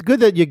 It's good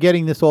that you're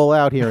getting this all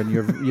out here and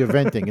you're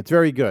venting. It's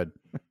very good.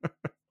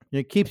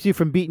 It keeps you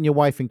from beating your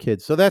wife and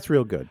kids, so that's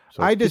real good.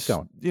 So I keep just,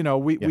 going.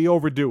 we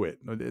overdo it.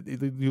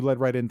 You led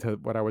right into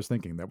what I was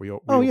thinking, that we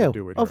overdo it. Of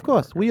here in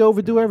course, America. we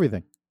overdo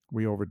everything.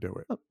 We overdo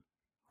it. Of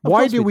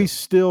Why course do we we do.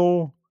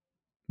 still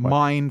What?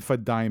 mine for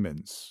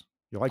diamonds?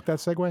 You like that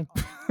segue?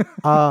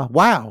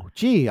 Wow.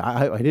 Gee,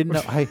 I didn't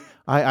know.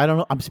 I don't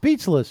know. I'm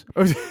speechless.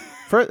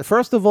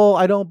 First of all,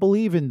 I don't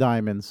believe in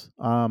diamonds.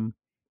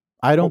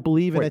 I don't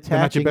believe in wait, they're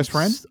not your attaching. best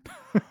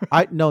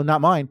friend? No,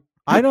 not mine.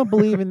 I don't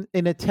believe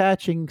in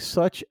attaching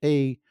such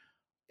a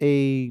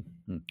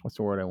what's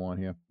the word I want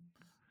here?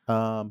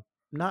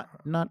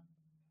 Not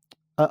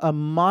a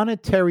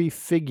monetary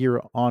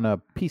figure on a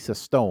piece of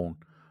stone.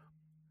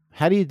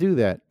 How do you do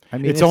that? I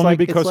mean, it's only like-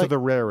 because like- of the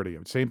rarity.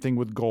 Same thing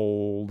with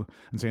gold,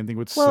 and same thing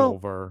with Well,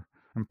 silver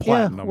and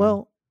platinum. Yeah,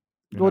 well,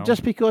 you know?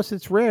 just because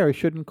it's rare, it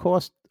shouldn't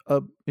cost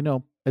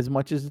as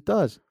much as it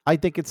does. I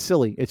think it's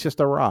silly. It's just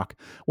a rock.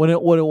 When it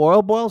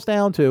oil boils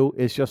down to,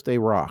 it's just a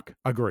rock.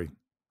 Agree.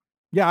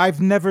 Yeah,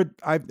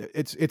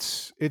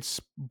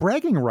 it's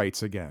bragging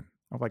rights again.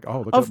 I'm like, oh,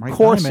 look Of at my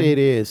course diamond. it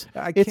is.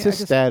 I It's can't- a I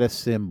just- status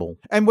symbol.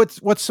 And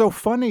what's so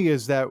funny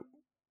is that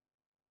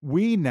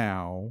we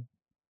now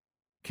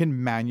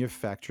can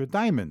manufacture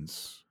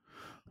diamonds.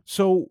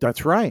 So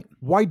That's right.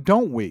 why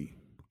don't we?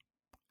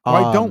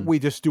 Why don't Um, we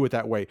just do it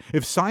that way?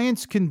 If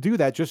science can do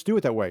that, just do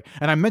it that way.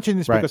 And I mentioned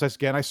this Right. because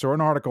I saw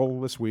an article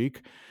this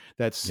week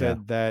that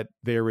said that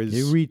there is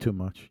You read too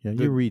much. Yeah,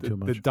 you read too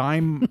much. the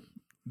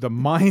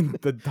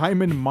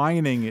diamond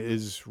mining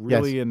is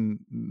really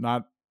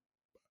not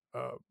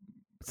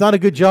It's not a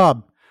good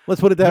job. Let's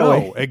put it that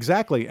way. No,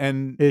 exactly.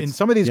 And in It's-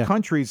 some of these yeah.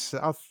 countries,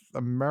 South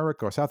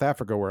America or South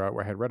Africa, where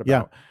I had read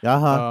Yeah.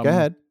 about, Go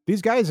ahead.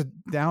 these guys are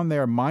down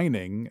there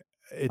mining.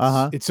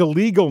 Uh-huh. It's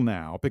illegal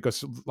now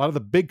because a lot of the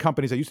big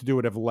companies that used to do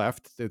it have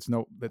left.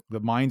 The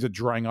mines are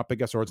drying up, I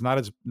guess, or it's not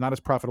as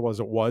profitable as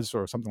it was,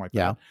 or something like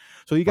Yeah. that.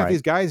 So you got Right.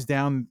 these guys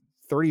down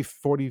 30,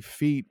 40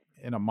 feet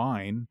in a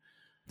mine,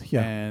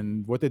 Yeah.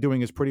 and what they're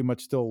doing is pretty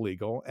much still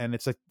illegal. And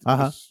it's like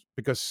Uh-huh.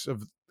 because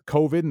of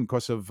COVID and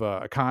because of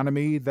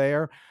economy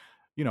there,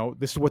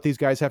 this is what these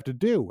guys have to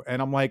do.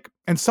 And I'm like,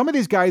 and some of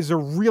these guys are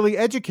really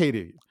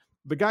educated.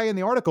 the guy in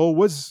the article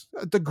was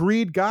a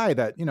degreed guy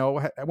that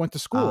went to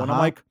school, and I'm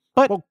like,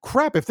 But- well,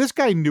 crap! If this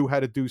guy knew how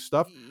to do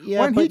stuff, Yeah,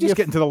 why didn't he but just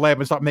get into the lab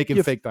and start making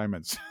you- fake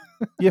diamonds?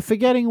 You're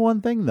forgetting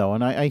one thing, though,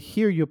 and I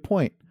hear your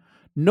point.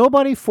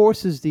 Nobody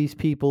forces these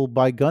people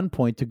by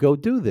gunpoint to go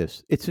do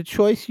this. It's a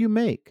choice you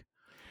make.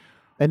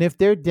 And if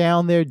they're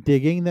down there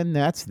digging, then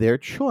that's their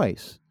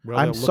choice. Well,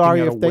 I'm they're looking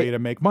sorry at if a they. way to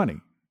make money.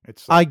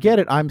 It's I get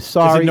it. I'm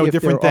sorry. Is it no if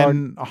different there are-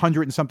 than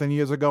 100 and something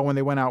years ago when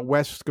they went out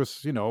west because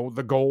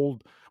the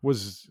gold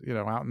was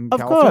out in Of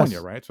California,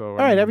 course. right? So All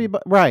right,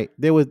 everybody. Right.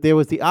 There was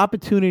the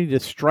opportunity to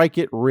strike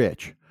it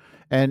rich,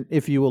 and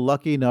if you were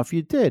lucky enough,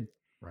 you did.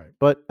 right?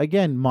 But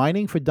again,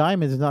 mining for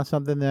diamonds is not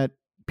something that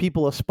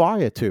people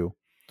aspire to.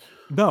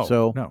 No,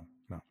 So- no.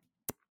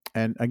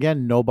 And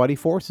again, nobody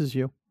forces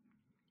you.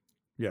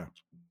 Yeah,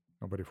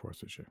 nobody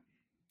forces you.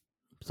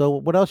 So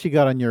what else you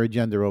got on your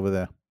agenda over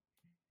there?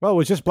 Well, it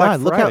was just Black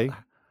God, look Friday.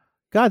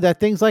 God, that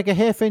thing's like a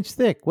half-inch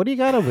thick. What do you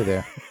got over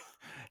there?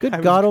 Good I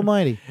was God gonna-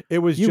 Almighty! It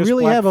was You just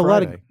really Black have a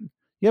lot of Friday.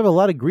 you have a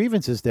lot of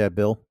grievances there,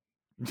 Bill.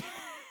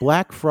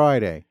 Black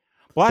Friday.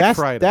 Black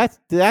Friday.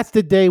 That's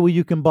the day where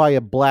you can buy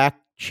a black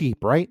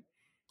cheap, right?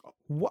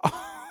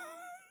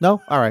 No,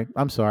 all right.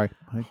 I'm sorry.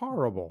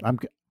 Horrible.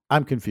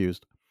 I'm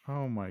confused.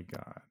 Oh my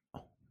God.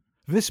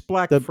 This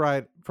Black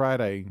The-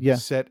 Friday Yeah,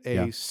 set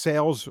a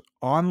yeah.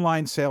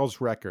 online sales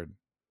record.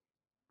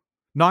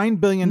 $9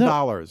 billion.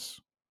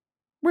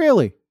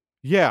 Really?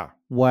 Yeah.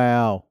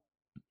 Wow.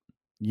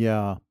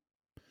 Yeah.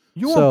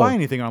 You won't So- buy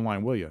anything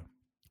online, will you?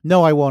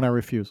 No, I won't. I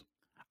refuse.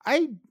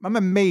 I'm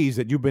amazed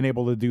that you've been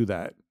able to do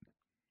that.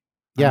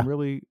 Yeah. I'm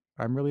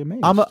really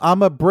amazed.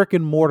 I'm a brick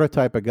and mortar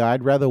type of guy.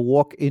 I'd rather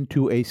walk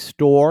into a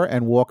store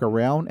and walk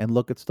around and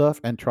look at stuff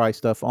and try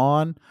stuff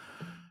on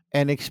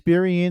and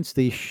experience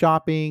the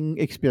shopping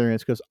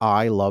experience because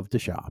I love to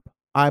shop.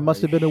 I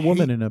must have been a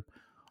woman in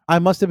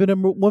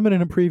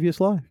a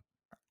previous life.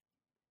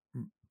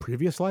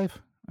 Previous life?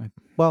 I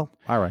Well,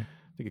 all right.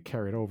 think it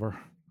carried over.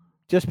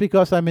 Just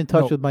because I'm in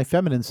touch No. with my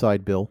feminine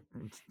side, Bill.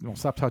 Well,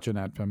 stop touching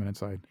that feminine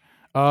side.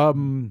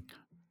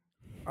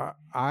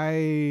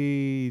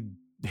 I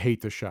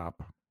hate to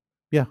shop.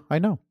 Yeah, I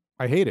know.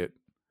 I hate it.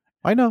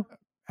 I know.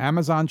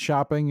 Amazon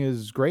shopping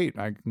is great.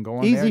 I can go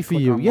on Easy there, and for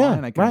click you. online,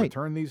 Yeah, I can right.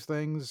 return these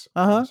things.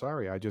 Uh-huh. I'm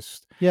sorry.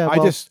 Yeah,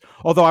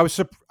 Although I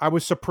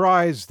was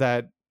surprised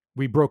that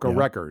we broke a Yeah.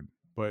 record,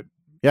 but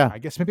Yeah. I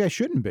guess maybe I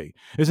shouldn't be.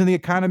 Isn't the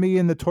economy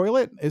in the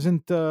toilet?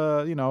 Isn't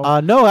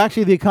no,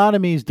 actually, the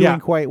economy is doing Yeah,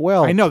 quite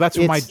well. I know that's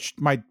what it's-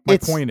 my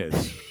it's- point is.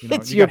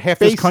 it's you your got half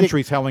this basic-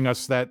 country telling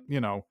us that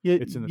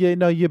it's in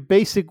the your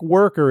basic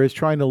worker is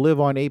trying to live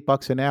on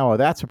 $8 an hour.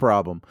 That's a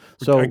problem.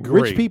 So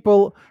Agree.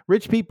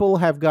 rich people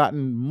have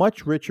gotten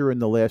much richer in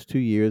the last 2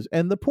 years,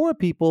 and the poor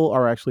people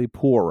are actually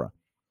poorer.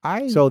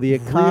 So the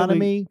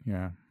economy,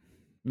 no.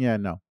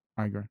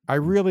 I agree. I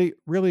really,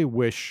 really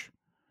wish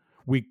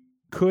we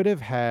could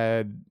have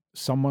had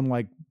someone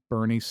like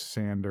Bernie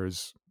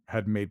Sanders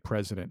had made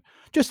president,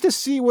 just to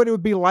see what it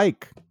would be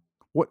like.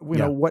 What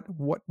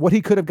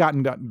he could have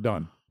gotten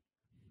done.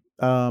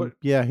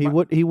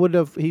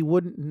 He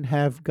wouldn't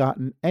have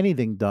gotten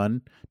anything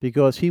done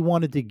because he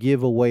wanted to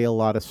give away a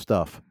lot of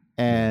stuff.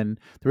 And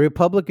the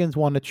Republicans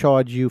want to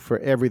charge you for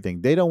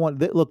everything. They don't want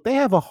look, they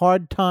have a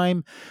hard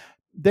time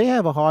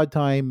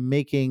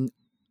making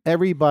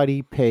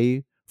everybody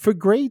pay for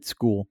grade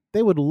school.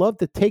 They would love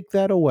to take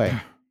that away.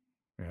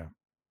 Yeah.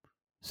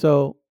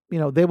 So,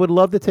 they would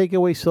love to take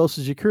away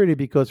Social Security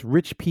because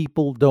rich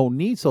people don't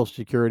need Social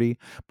Security,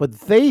 but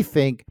they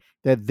think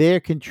that they're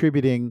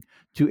contributing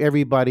to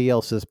everybody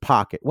else's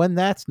pocket when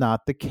that's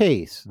not the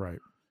case. Right.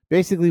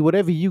 Basically,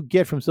 whatever you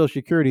get from Social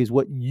Security is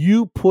what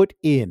you put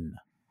in.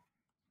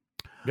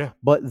 Yeah.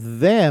 But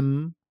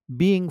them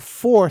being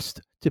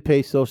forced to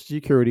pay Social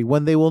Security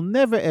when they will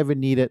never, ever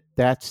need it,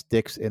 that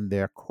sticks in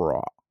their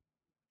craw.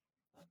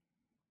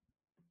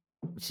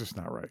 It's just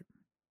not right.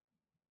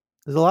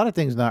 There's a lot of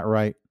things not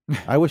right.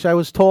 I wish I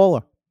was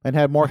taller and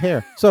had more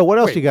hair. So what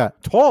else Wait. you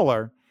got?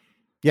 Taller?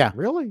 Yeah.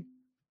 Really?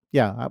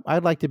 Yeah,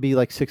 I'd like to be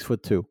like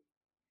 6'2".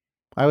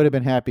 I would have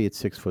been happy at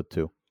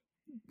 6'2".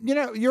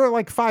 You're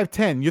like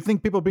 5'10". You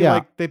think people be Yeah.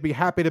 like they'd be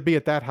happy to be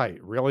at that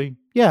height? Really?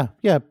 Yeah,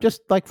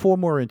 just like 4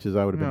 more inches.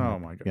 I would have been. Oh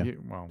happy. my God. Yeah.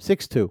 Well,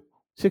 6'2".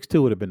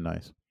 6'2" would have been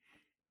nice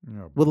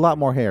oh, with a lot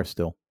more hair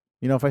still.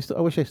 If I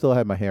wish I still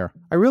had my hair.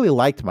 I really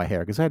liked my hair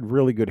because I had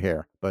really good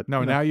hair. But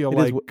No, now you're it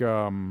is like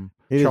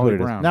it is Charlie what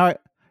it is. Brown.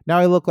 Now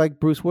I look like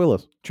Bruce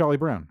Willis, Charlie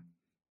Brown.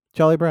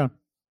 Charlie Brown.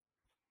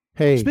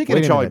 Hey, Speaking wait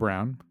of a Charlie minute.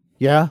 Brown,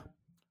 Yeah.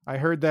 I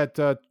heard that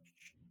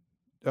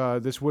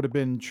this would have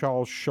been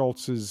Charles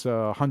Schultz's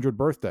 100th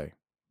birthday.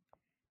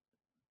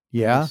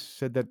 Yeah. He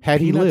said that Had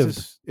he Peanuts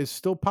lived. is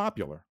still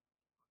popular.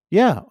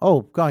 Yeah.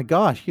 Oh my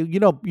gosh. You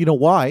know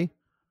why?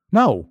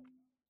 No.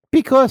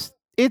 Because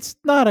it's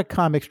not a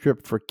comic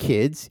strip for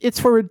kids. It's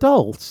for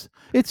adults.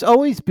 It's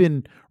always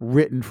been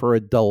written for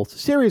adults.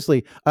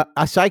 Seriously,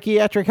 a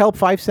psychiatric help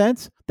 5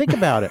 cents? Think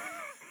about it.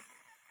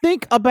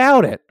 Think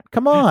about it.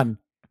 Come on.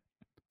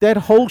 That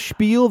whole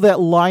spiel that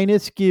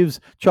Linus gives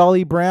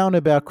Charlie Brown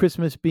about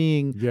Christmas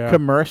being Yeah.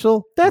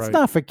 commercial, that's Right.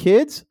 not for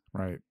kids.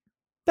 Right.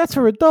 That's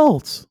for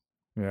adults.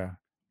 Yeah.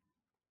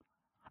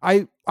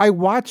 I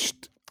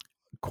watched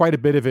quite a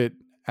bit of it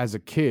as a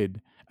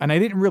kid, and I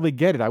didn't really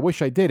get it. I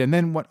wish I did. And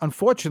then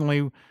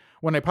unfortunately,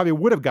 when I probably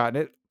would have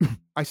gotten it,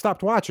 I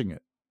stopped watching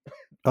it.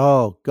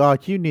 Oh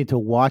God, you need to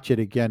watch it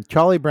again.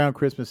 Charlie Brown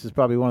Christmas is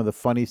probably one of the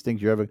funniest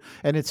things you ever.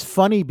 And it's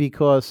funny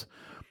because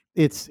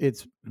it's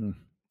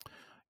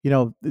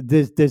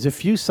there's a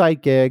few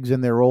sight gags,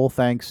 and they're all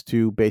thanks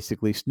to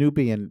basically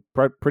Snoopy and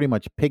pretty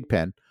much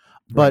Pigpen.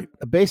 But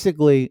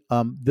basically,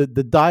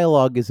 the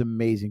dialogue is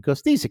amazing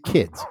because these are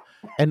kids,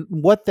 and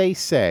what they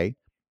say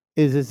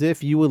is as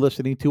if you were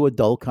listening to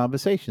adult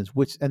conversations,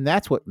 and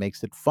that's what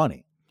makes it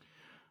funny.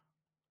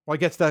 Well, I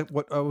guess that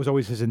was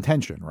always his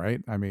intention,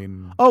 right? I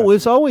mean, it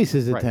was always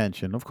his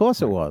intention. Of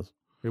course, it was.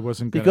 It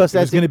wasn't because it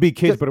was going to be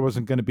kids, but it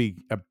wasn't going to be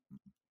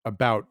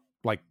about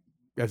like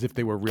as if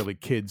they were really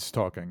kids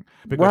talking,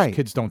 because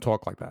kids don't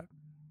talk like that.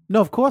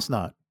 No, of course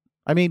not.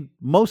 I mean,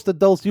 most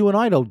adults, you and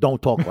I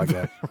don't talk like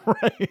that.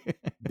 Right?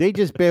 They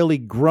just barely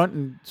grunt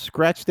and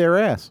scratch their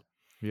ass.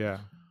 Yeah.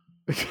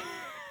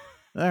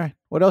 All right.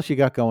 What else you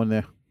got going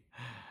there?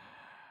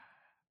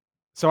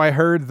 So I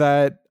heard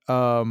that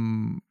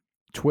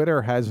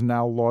Twitter has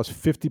now lost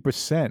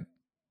 50%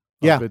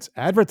 of its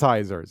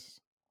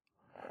advertisers.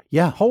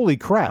 Yeah. Holy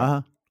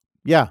crap.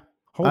 Yeah.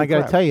 Holy I got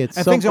to crap. tell you,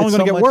 it's things are only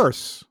going to get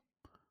worse.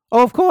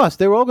 Oh, of course.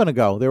 They're all going to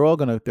go. They're all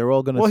going to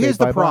Well, say here's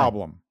the bye-bye.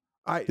 problem.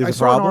 I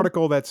saw an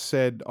article that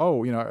said,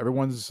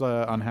 everyone's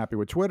unhappy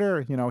with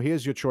Twitter.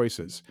 Here's your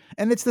choices.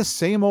 And it's the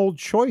same old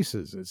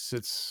choices.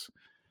 It's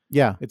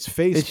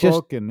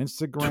Facebook and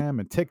Instagram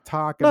and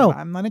TikTok. And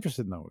I'm not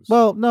interested in those.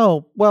 Well,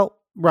 no. Well,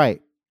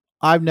 right.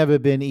 I've never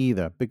been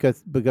either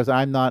because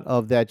I'm not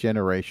of that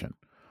generation.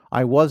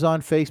 I was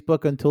on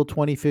Facebook until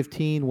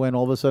 2015 when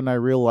all of a sudden I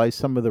realized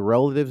some of the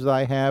relatives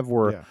I have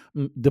were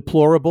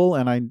deplorable,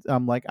 and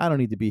I'm like, I don't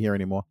need to be here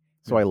anymore.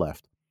 So I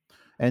left.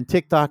 And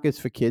TikTok is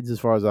for kids as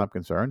far as I'm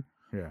concerned.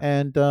 Yeah.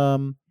 And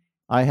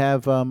I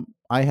have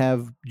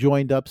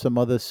joined up some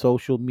other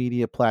social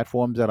media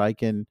platforms that I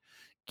can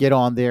get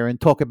on there and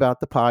talk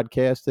about the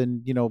podcast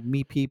and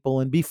meet people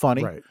and be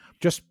funny. Right.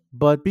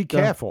 But be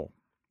careful.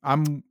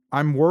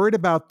 I'm worried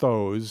about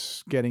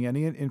those getting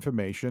any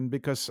information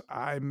because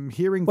I'm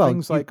hearing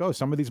things like,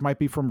 some of these might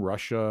be from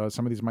Russia,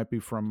 some of these might be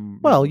from.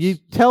 Well, you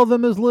tell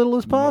them as little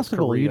as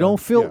possible. Korea. You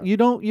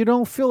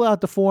don't fill out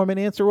the form and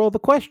answer all the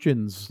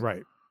questions.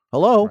 Right.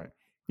 Hello. Right.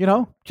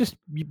 Just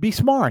be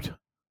smart.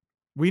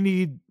 We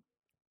need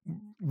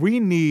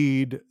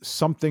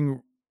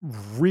something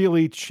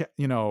really,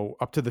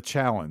 up to the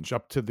challenge,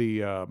 up to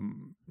the,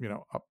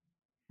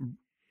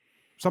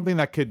 something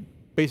that could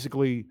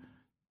basically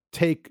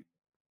take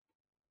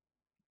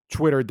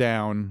Twitter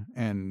down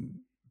and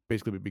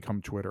basically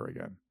become Twitter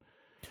again.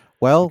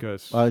 Well,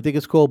 I think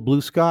it's called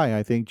Blue Sky.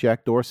 I think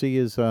Jack Dorsey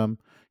is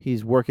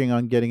he's working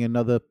on getting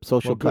another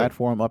social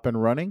platform up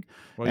and running.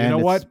 Well, you know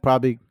what?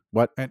 Probably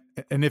what?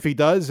 And if he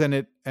does, and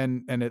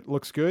it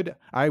looks good,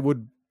 I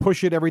would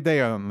push it every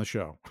day on the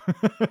show.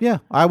 Yeah,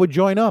 I would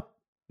join up.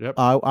 Yep.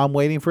 I'm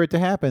waiting for it to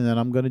happen, and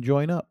I'm going to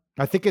join up.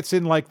 I think it's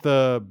in like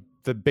the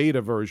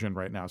beta version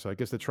right now, so I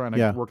guess they're trying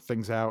to work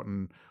things out,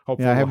 and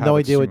hopefully I have we'll no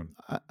have idea it soon.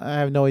 I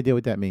have no idea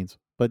what that means,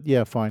 but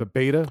yeah, fine. The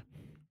beta?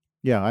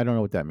 Yeah, I don't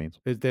know what that means.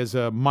 There's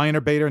a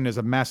minor beta and there's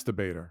a master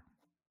beta.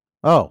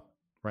 Oh,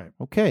 right.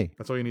 Okay.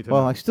 That's all you need to know.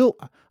 Well, I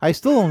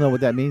still don't know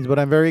what that means, but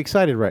I'm very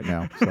excited right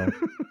now. So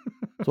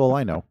that's all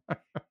I know.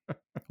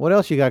 What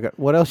else you got?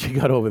 What else you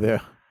got over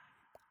there?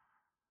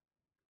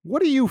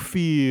 What do you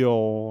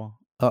feel?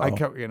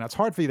 It's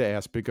hard for you to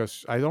ask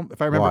because I don't.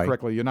 If I remember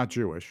correctly, you're not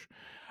Jewish.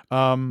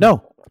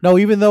 No.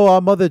 Even though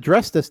our mother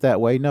dressed us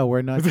that way, no,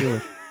 we're not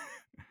Jewish.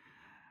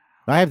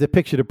 I have the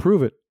picture to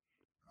prove it.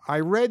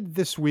 I read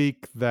this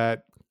week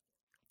that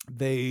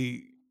there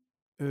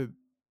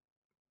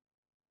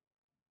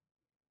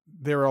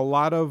are a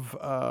lot of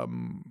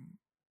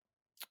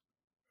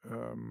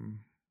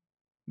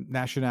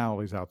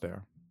nationalities out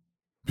there,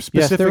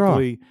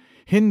 specifically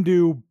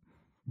Hindu,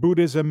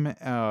 Buddhism,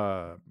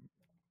 I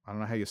don't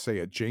know how you say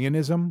it,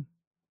 Jainism,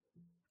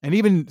 and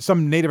even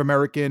some Native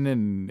American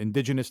and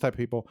indigenous type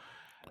people,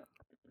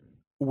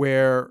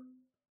 where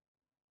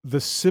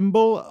the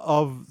symbol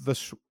of the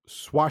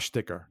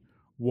swastika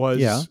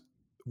was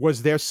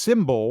their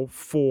symbol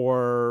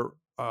for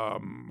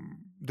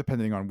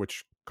depending on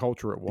which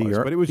culture it was,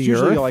 but it was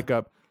usually like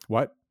a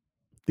what?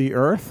 The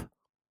earth?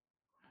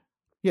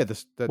 Yeah,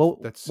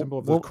 that symbol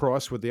of the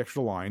cross with the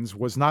extra lines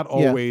was not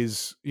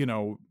always,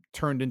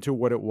 turned into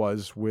what it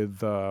was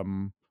with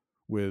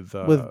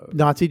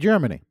Nazi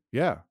Germany.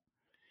 Yeah.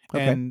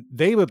 Okay. And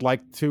they would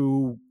like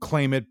to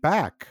claim it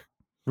back.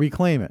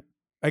 Reclaim it.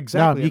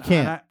 Exactly. No, you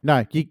can't.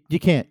 You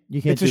can't.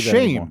 You can't. It's a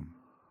shame.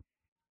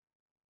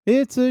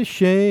 It's a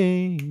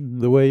shame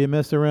the way you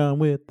mess around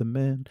with the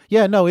men.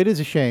 Yeah, no, it is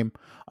a shame.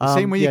 The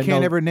same way you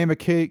can't ever name a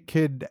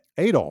kid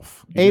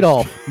Adolf.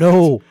 No.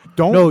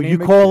 Don't. No, you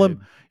call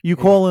him. You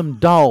call him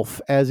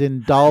Dolph, as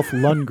in Dolph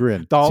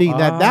Lundgren. See,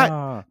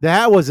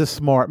 that was a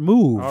smart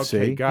move. Okay,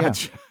 see?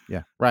 gotcha.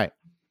 Yeah, right.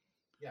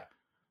 Yeah.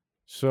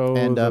 So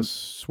the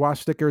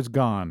swastika's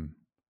gone.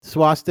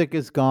 Swastika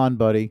is gone,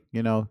 buddy.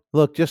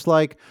 Look, just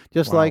like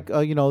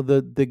Wow.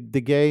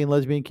 the gay and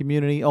lesbian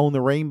community own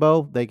the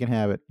rainbow, they can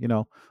have it.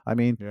 I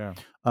mean, Yeah.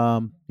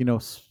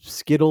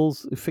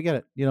 Skittles,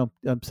 forget it.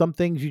 Some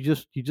things you They're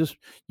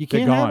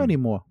can't have gone.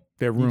 anymore.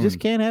 They're You just ruined.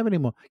 can't have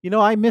anymore.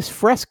 I miss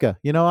Fresca.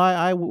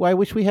 I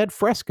wish we had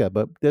Fresca,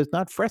 but there's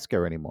not Fresca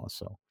anymore.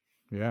 So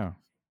Yeah.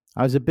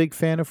 I was a big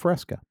fan of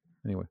Fresca.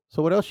 Anyway,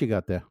 so what else you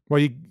got there?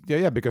 Well,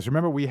 yeah, because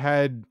remember we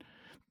had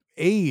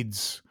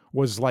AIDS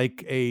was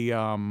like a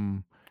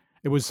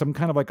it was some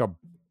kind of like a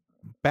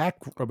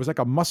it was like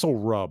a muscle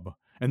rub,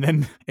 and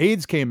then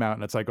AIDS came out,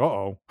 and it's like,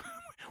 uh-oh,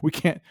 we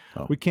can't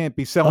Oh. we can't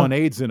be selling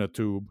AIDS in a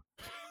tube.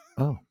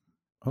 Oh,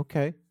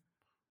 okay.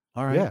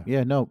 All right. Yeah.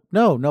 Yeah. No,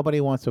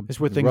 nobody wants to It's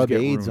where things rub get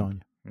AIDS ruined,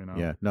 on you. you know.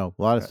 Yeah. No,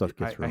 a lot of stuff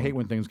gets I ruined. hate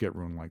when things get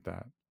ruined like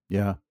that.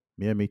 Yeah.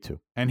 Yeah, me too.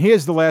 And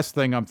here's the last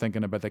thing I'm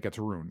thinking about that gets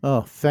ruined.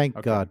 Oh, thank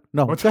Okay. God.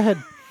 No, What's- go ahead.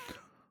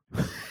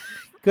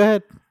 Go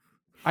ahead.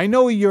 I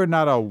know you're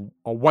not a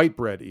white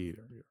bread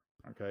eater.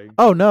 Okay.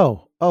 Oh,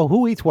 no. Oh,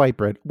 who eats white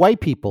bread? White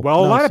people.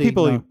 Well, a No, lot of see,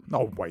 people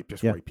no. eat white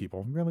Yeah.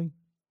 people. Really?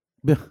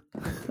 Look,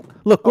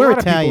 A we're lot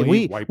of people Italian. eat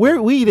We white bread.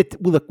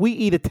 we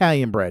eat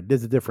Italian bread.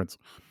 There's a difference.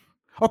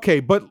 Okay,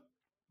 but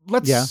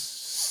let's Yeah.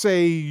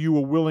 say you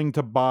were willing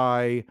to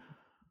buy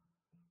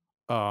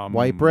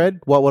White bread.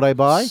 What would I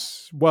buy?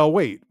 Well,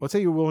 wait. Let's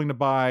say you're willing to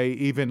buy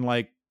even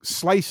like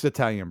sliced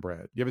Italian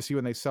bread. You ever see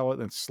when they sell it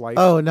and it's sliced?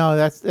 Oh no,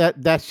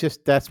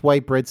 that's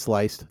white bread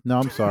sliced. No,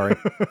 I'm sorry.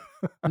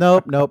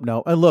 Nope.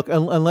 And look,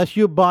 unless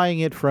you're buying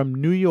it from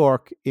New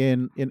York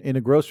in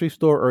a grocery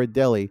store or a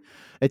deli,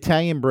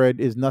 Italian bread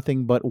is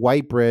nothing but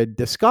white bread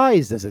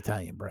disguised as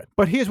Italian bread.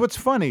 But here's what's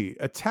funny: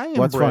 Italian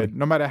What's bread, funny?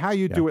 no matter how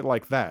you do it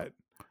like that,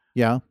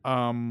 Yeah.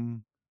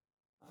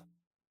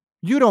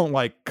 you don't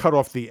like cut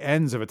off the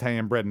ends of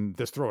Italian bread and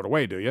just throw it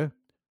away, do you?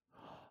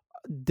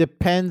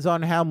 Depends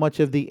on how much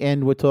of the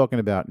end we're talking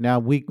about. Now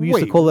we used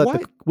to Wait, call that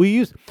what? we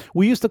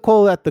used to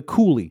call that the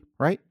coulis,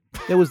 right?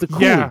 There was the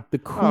coulis, Yeah. the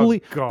Oh,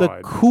 coulis, the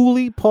God.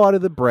 coulis part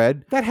of the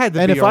bread. That had to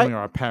And be if I- only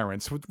our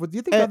parents. What do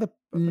you think? Eh, other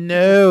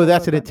No,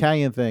 that's an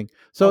Italian thing.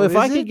 So Oh, if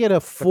I is could it? get a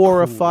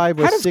 4 or Cool. 5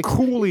 or How does 6,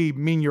 coolie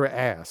mean your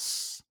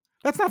ass?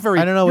 That's not very.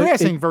 I don't know, Your it-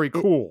 ass it- ain't very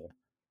cool.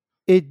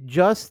 it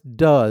just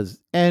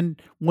does.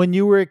 And when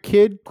you were a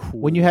kid,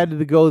 when you Cool. had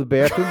to go to the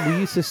bathroom, we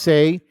used to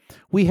say,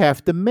 we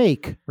have to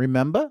make.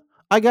 Remember?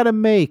 I got to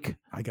make.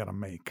 I gotta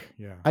make.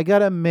 Yeah. I got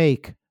to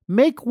make.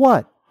 Make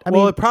what? I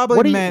well, mean, it probably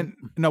what do you- meant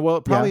no. Well,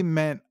 it Yeah. probably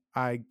meant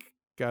I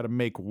gotta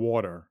make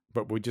water,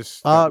 but we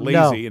just got no,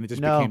 lazy and it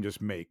just no. became just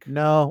make.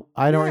 No,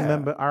 I don't Yeah.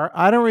 remember.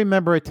 I don't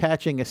remember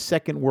attaching a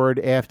second word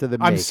after the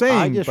make. I'm saying,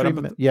 I just but I'm-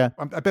 remember. Yeah,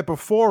 I bet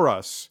before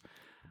us.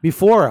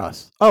 before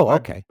us. Oh, I-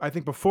 okay. I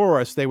think before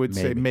us they would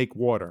say Maybe. make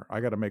water. I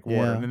gotta make water,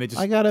 Yeah. and then they just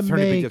I gotta turn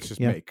it make- into just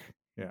yeah. make.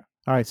 Yeah.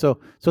 All right. So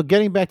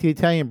getting back to the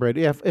Italian bread,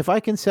 if I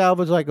can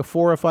salvage like a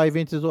 4 or 5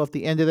 inches off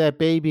the end of that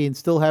baby and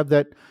still have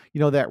that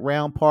that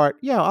round part,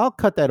 yeah, I'll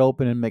cut that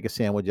open and make a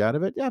sandwich out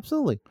of it.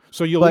 Absolutely.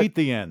 So you'll But- eat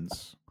the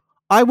ends.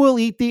 I will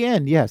eat the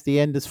end. Yes, the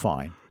end is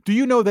fine. Do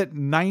you know that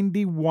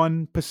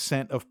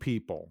 91% of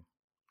people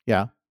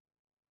Yeah.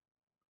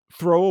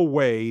 throw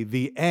away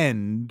the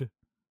end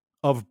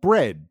of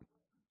bread,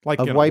 like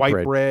Of you know, white white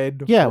bread.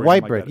 bread? Yeah, or anything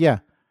white like bread. that? Yeah.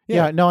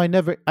 Yeah. Yeah. No, I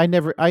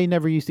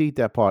never used to eat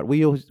that part. We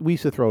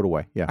used to throw it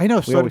away. Yeah. I know.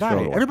 We So always did throw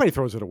I. it away. Everybody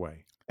throws it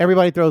away.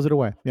 Everybody throws it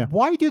away. Yeah.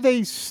 Why do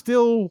they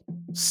still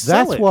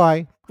sell That's it?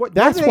 why.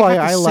 That's do they why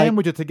have to I like.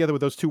 sandwich it together with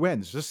those two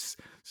ends. Just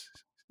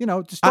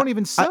just I- don't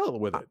even sell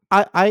with it.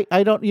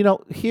 I don't,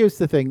 here's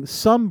the thing.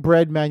 Some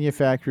bread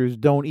manufacturers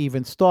don't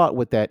even start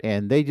with that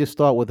end. They just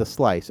start with a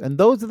slice. And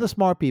those are the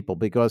smart people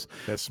because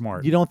That's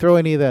smart. you don't throw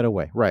any of that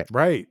away. Right.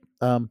 Right.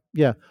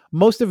 Yeah.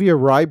 Most of your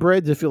rye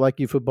breads, if you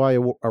would buy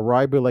a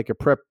rye bread like a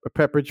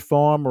Pepperidge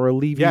Farm or a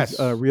Levy's Yes.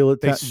 real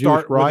They Jewish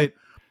start rye, with it.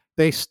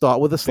 they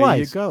start with a There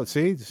you slice. go.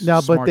 See, It's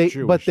Now, smart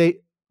Jewish.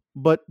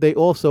 but they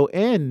also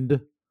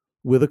end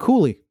with a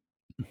coulis.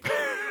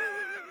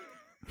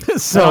 So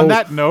So on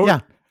that note,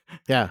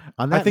 yeah.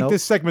 On that I think note,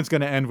 this segment's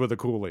going to end with a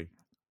coolie.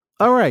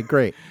 all right,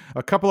 great.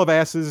 A couple of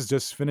asses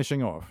just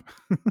finishing off.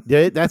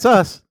 Yeah, that's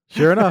us.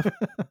 Sure enough.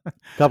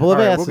 Couple of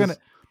All right, asses.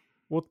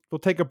 we'll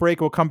take a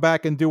break. We'll come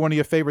back and do one of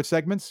your favorite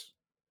segments.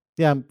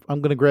 Yeah,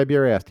 I'm gonna grab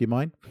your ass. Do you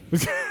mind?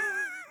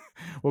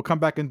 We'll come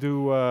back and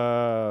do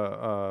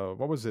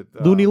what was it?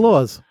 Looney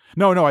Laws.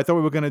 No, I thought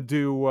we were going to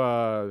do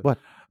What?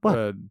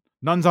 What?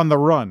 Nuns on the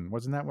Run.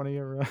 Wasn't that one of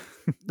your?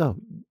 No,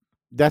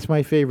 that's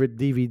my favorite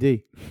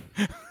DVD.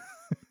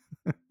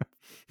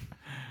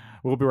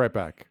 We'll be right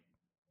back.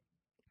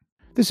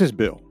 This is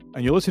Bill,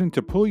 and you're listening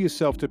to Pull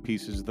Yourself to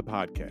Pieces, the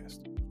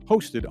podcast,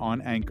 hosted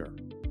on Anchor.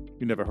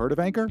 You never heard of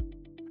Anchor?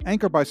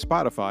 Anchor by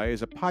Spotify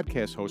is a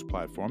podcast host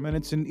platform, and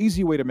it's an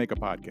easy way to make a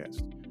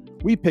podcast.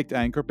 We picked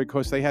Anchor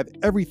because they have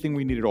everything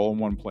we needed all in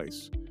one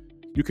place.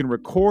 You can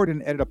record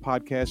and edit a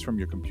podcast from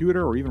your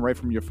computer or even right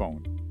from your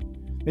phone.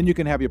 Then you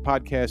can have your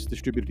podcast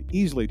distributed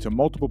easily to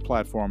multiple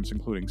platforms,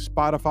 including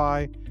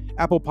Spotify,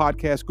 Apple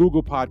Podcasts,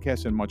 Google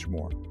Podcasts, and much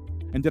more.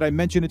 And did I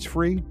mention it's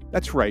free?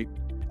 That's right.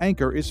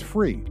 Anchor is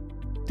free.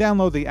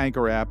 Download the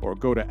Anchor app or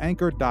go to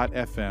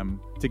anchor.fm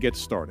to get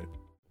started.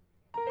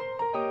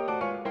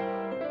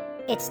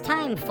 It's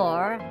time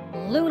for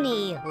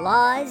Loony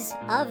Laws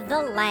of the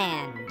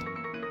Land.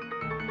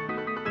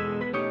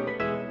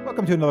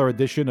 Welcome to another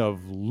edition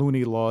of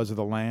Loony Laws of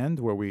the Land,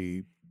 where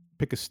we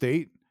pick a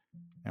state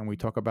and we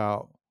talk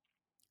about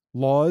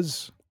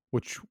laws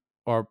which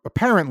are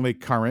apparently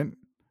current.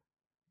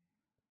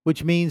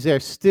 Which means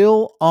they're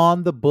still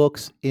on the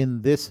books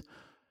in this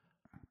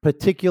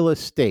particular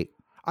state.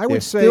 I would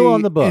They're say still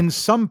on the books. in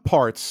some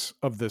parts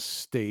of the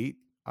state,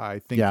 I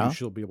think Yeah. you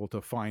should be able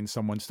to find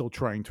someone still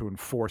trying to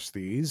enforce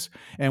these.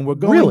 And we're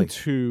going Really?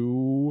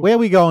 to... Where are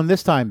we going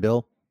this time,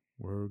 Bill?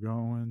 We're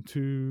going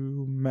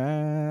to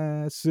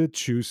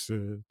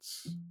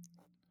Massachusetts.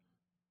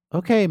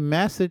 Okay,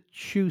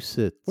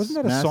 Massachusetts.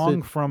 Wasn't that a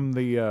song from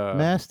the... Bee Gees?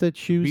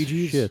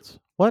 Massachusetts.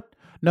 What?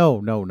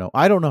 No.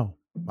 I don't know.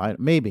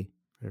 Maybe.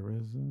 There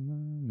is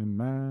in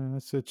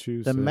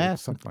Massachusetts.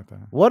 Something like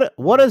that.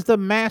 What is the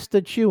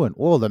master chewing?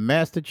 Well, the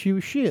master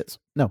chew shits.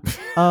 No.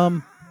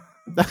 All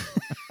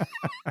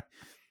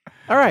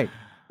right.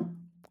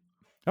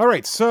 All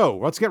right, so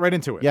let's get right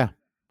into it. Yeah.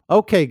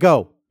 Okay,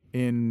 go.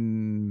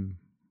 In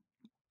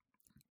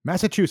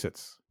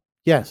Massachusetts,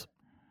 Yes.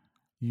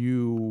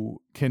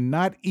 you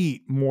cannot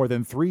eat more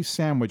than 3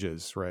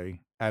 sandwiches,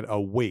 Ray, at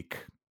a wake.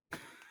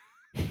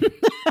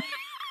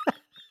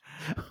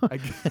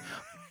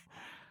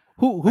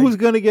 Who's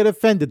going to get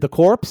offended? The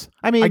corpse?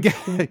 I mean, you and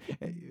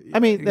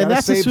gotta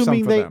that's save some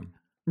assuming for they them.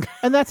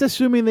 and that's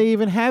assuming they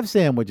even have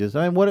sandwiches.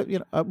 I mean, what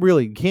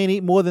really, you can't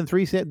eat more than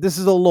 3 This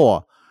is a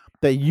law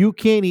that you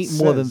can't eat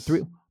more than Says.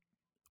 3.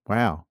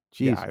 Wow.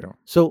 Jeez. Yeah, I don't.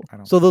 So I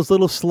don't- so those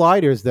little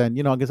sliders then,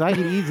 because I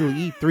could easily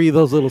eat 3 of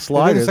those little It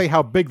sliders. doesn't say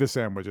how big the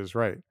sandwich is,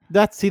 right?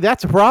 That's a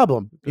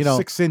problem. The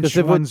 6-inch 'cause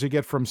if it- ones you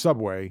get from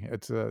Subway.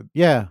 It's a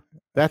Yeah,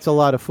 that's a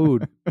lot of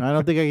food. I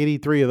don't think I could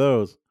eat 3 of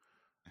those.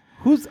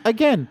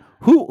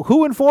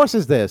 Who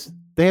enforces this?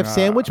 They have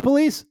sandwich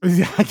police?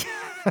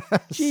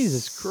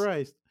 Jesus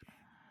Christ.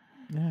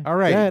 Yeah, All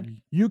right. go ahead.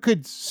 You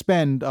could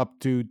spend up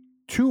to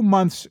 2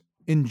 months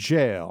in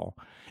jail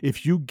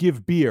if you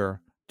give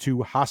beer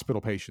to hospital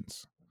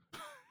patients.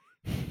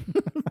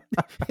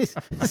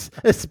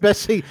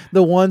 Especially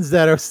the ones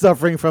that are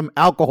suffering from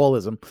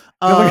alcoholism.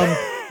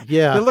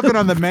 Yeah. They're looking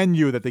on the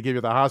menu that they give you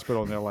at the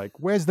hospital, and they're like,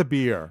 "Where's the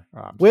beer?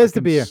 Where's I the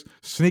can beer?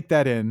 Sneak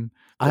that in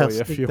for I'll you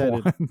if sneak you that in.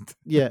 want."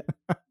 Yeah.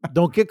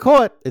 Don't get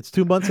caught. It's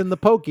 2 months in the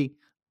pokey.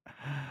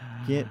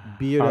 Get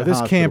beer to This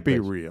hospital can't be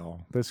patients.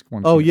 real. This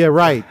one. Oh, can't yeah, be.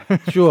 right.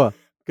 Sure.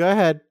 Go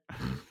ahead.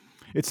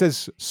 It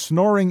says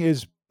snoring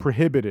is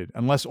prohibited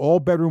unless all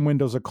bedroom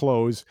windows are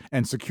closed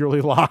and securely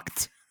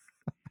locked.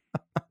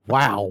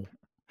 Wow.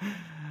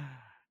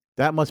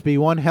 That must be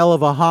one hell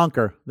of a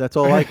honker. That's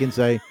all I can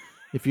say.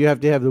 If you have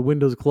to have the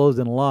windows closed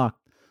and locked.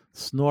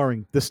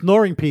 Snoring. The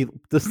snoring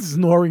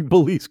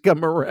police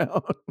come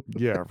around.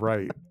 Yeah,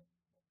 right.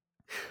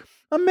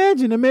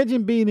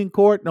 Imagine being in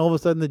court and all of a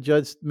sudden the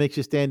judge makes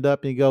you stand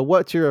up and you go,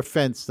 "What's your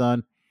offense,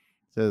 son?"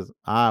 Says,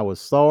 "I was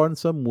sawing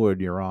some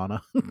wood, Your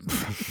Honor.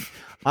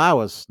 I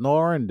was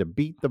snoring to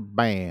beat the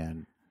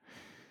band."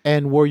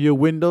 "And were your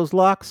windows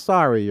locked?"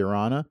 "Sorry, Your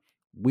Honor.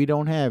 We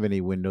don't have any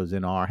windows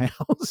in our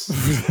house."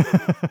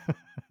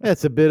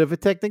 "That's a bit of a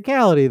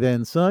technicality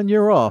then, son.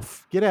 You're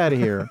off. Get out of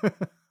here."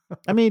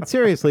 I mean,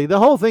 seriously, the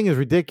whole thing is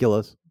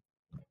ridiculous.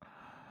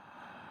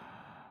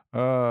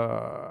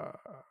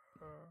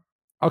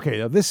 Okay,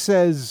 now this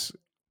says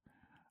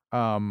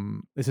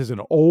this is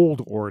an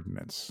old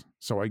ordinance,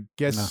 so I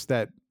guess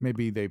that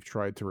maybe they've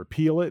tried to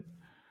repeal it.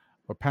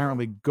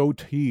 Apparently,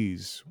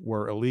 goatees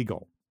were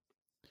illegal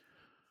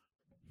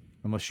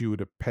unless you were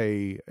to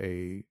pay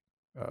a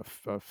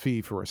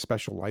fee for a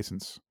special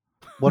license.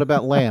 What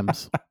about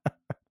lambs?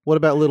 What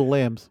about little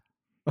lambs?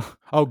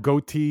 Oh,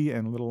 goatee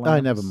and little Oh,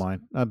 lambs. never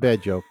mind. A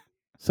bad joke.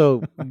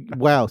 So,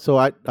 wow. So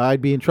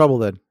I'd be in trouble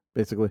then,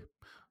 basically,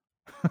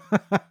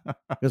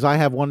 because I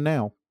have one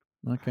now.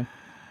 Okay.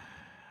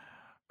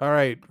 All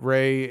right,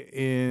 Ray.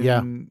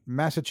 In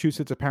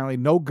Massachusetts, apparently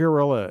no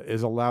gorilla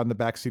is allowed in the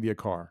backseat of your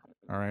car.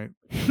 All right,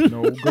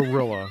 no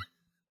gorilla,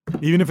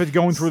 even if it's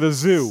going through the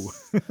zoo.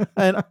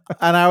 And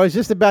I was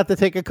just about to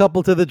take a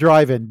couple to the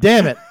drive-in.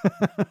 Damn it!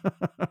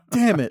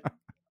 Damn it!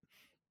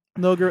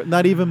 No,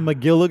 not even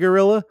McGilla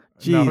gorilla.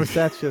 Jeez,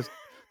 No.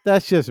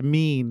 that's just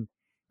mean.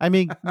 I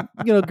mean,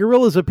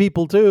 gorillas are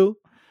people too.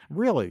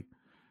 Really?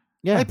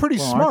 Yeah, They're pretty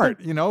well,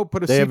 aren't smart.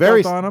 Put a They're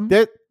very. seatbelt on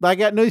them. I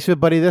got news for you,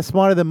 buddy. They're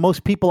smarter than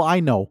most people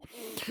I know.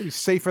 Pretty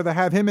safer to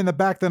have him in the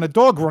back than a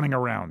dog running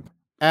around.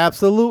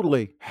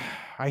 Absolutely.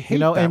 I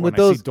hate And that with when I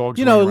those, see dogs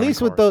at running around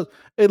least in with cars.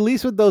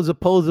 those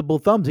opposable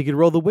thumbs, he could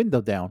roll the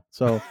window down.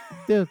 So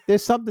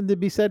there's something to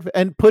be said for,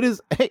 and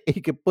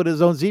he could put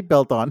his own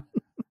seatbelt on.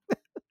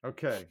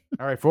 Okay.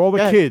 All right. For all the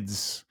Yeah.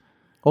 kids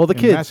All the in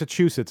kids.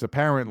 Massachusetts,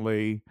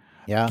 apparently,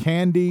 Yeah.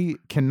 candy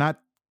cannot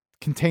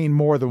contain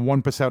more than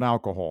 1%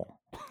 alcohol.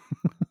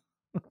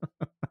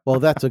 Well,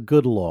 that's a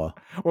good law.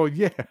 Well,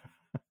 yeah.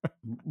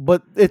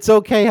 But it's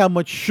okay how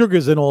much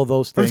sugar's in all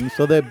those things.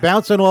 So they're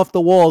bouncing off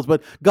the walls.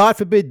 But God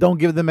forbid, don't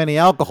give them any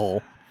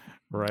alcohol.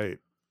 Right.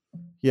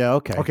 Yeah.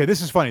 Okay. Okay,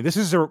 this is funny. This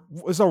is a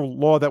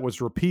law that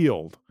was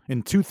repealed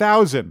in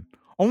 2000,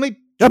 only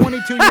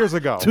 22 years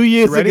ago. 2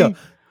 years You ready? ago.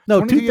 No,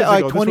 22 years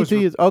ago, this 22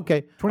 was years.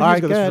 Okay. 20 All years right,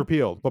 ago, go this was ahead.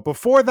 repealed. But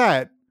before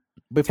that,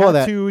 Before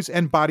that, tattoos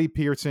and body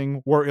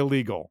piercing were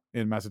illegal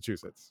in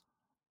Massachusetts.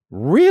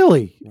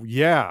 really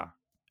Yeah.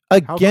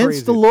 against the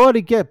crazy. law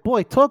to get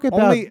talk about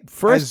Only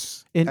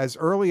first as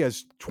early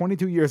as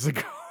 22 years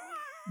ago.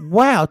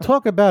 wow,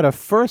 talk about a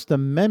First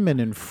Amendment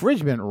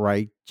infringement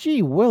right.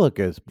 Gee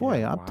willikers, boy,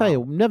 Yeah, I'll wow. tell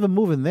you, I'm never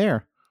moving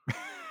there.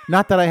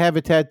 Not that I have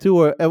a tattoo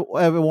or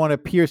ever want to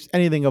pierce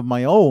anything of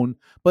my own,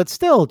 but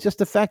still, just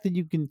the fact that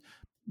you can,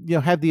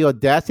 have the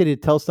audacity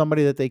to tell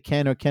somebody that they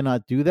can or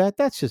cannot do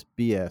that—that's just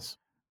BS.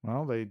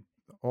 Well, they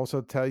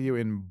also tell you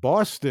in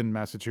Boston,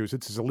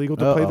 Massachusetts, it's illegal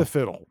to play Uh-oh. the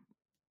fiddle.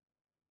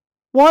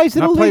 Why is it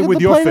Not play illegal with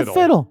to your play fiddle. the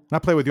fiddle?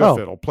 Not play with your Oh.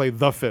 fiddle. Play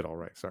the fiddle,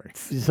 right? Sorry.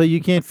 So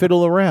you can't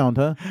fiddle around,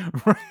 huh?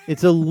 Right.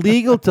 It's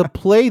illegal to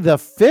play the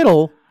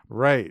fiddle.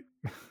 Right.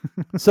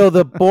 So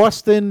the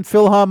Boston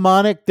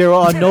Philharmonic, there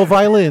are no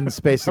violins,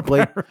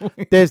 basically.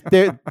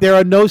 Apparently. There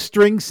are no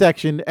string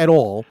section at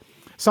all.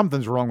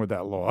 Something's wrong with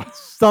that law.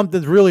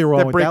 Something's really wrong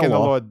They're with breaking that the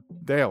law. law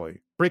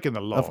daily. Breaking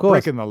the law. Of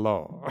course. Breaking the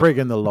law.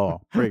 Breaking the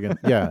law.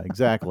 Yeah,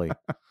 exactly.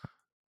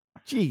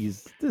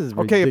 Jeez, this is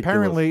Okay, ridiculous.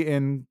 apparently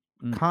in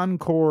Mm.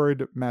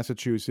 Concord,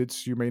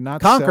 Massachusetts, you may not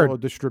Concord. sell or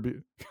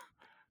distribute.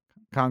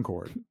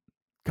 Concord. Am I saying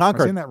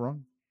Concord. that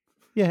wrong?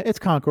 Yeah, it's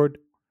Concord.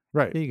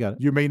 Right. Yeah, you got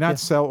it. You may not Yeah.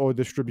 sell or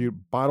distribute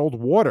bottled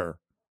water.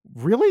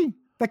 Really?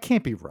 That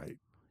can't be right.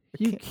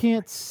 You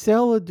can't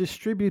sell or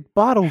distribute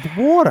bottled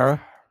water.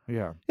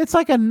 Yeah. It's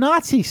like a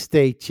Nazi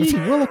state. Gee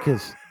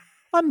willikers.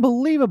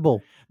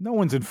 Unbelievable. No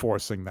one's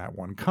enforcing that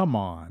one. Come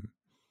on.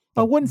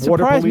 It wouldn't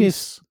Water surprise me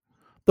police?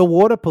 if the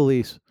water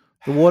police.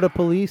 The water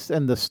police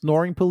and the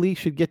snoring police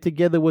should get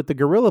together with the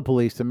gorilla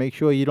police to make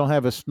sure you don't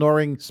have a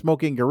snoring,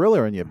 smoking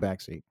gorilla in your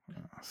backseat.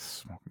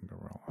 Smoking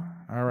gorilla.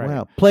 All right.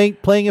 Wow,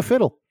 playing a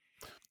fiddle.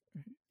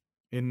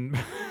 In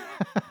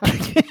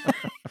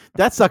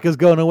That sucker's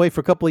going away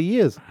for a couple of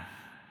years.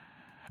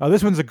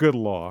 this one's a good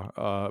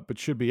law, but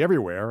should be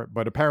everywhere.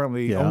 But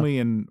apparently Yeah. only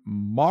in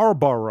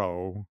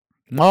Marlborough,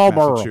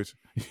 Marlboro. Massachusetts.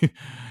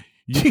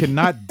 You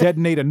cannot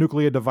detonate a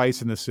nuclear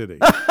device in the city.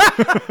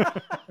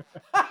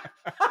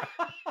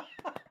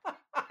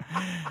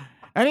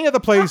 Any other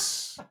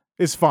place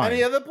is fine.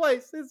 Any other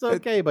place, it's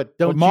okay, but but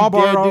don't you dare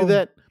Marlboro- do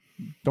that.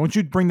 Don't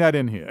you bring that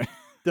in here.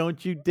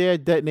 Don't you dare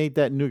detonate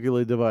that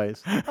nuclear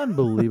device.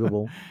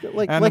 Unbelievable.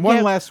 And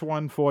one last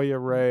one for you,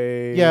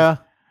 Ray. Yeah.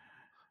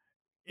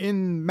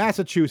 In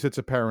Massachusetts,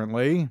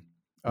 apparently,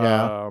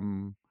 Yeah.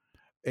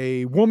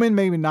 a woman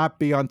may not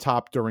be on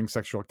top during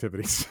sexual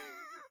activities.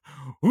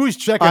 Who's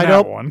checking I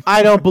that don't. one?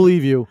 I don't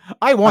believe you.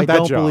 I want I that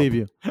don't job. believe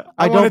you. I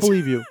I want don't it to-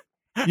 believe you.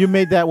 You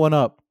made that one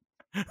up.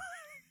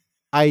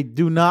 I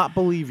do not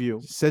believe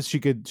you. Says she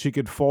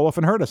could fall off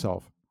and hurt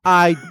herself.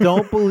 I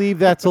don't believe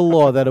that's a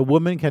law that a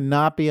woman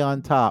cannot be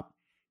on top.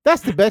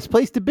 That's the best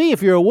place to be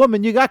if you're a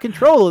woman. You got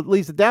control, at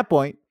least at that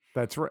point.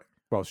 That's right.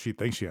 Well, she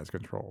thinks she has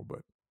control, but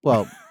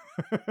Well,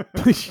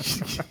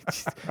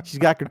 she's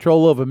got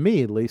control over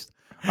me, at least.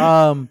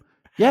 Yeah,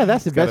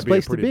 that's the it's gotta best be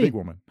place a pretty to be. big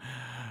woman.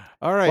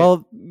 All right.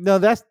 Well, no,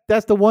 that's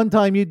the one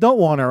time you don't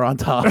want her on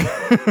top.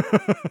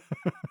 A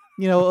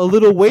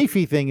little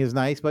wafy thing is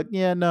nice, but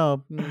yeah,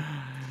 no.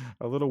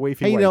 a little wafy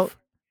Hey, wife.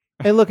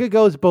 And look, it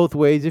goes both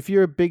ways. If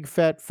you're a big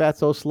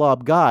fatso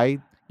slob guy,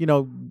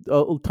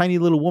 a tiny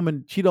little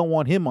woman, she don't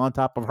want him on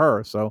top of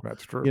her. So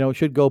That's true. it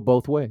should go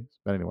both ways.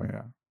 But anyway,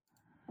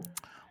 Yeah.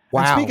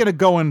 wow. And speaking of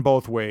going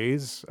both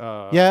ways,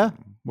 Yeah?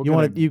 we're you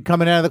gonna, you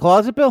coming out of the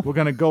closet, Bill? we're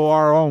gonna go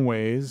our own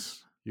ways.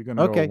 You're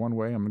gonna Okay. go one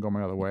way. I'm gonna go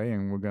my other way,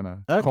 and we're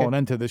gonna Okay. call an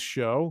end to this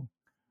show,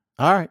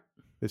 All right.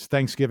 this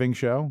Thanksgiving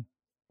show.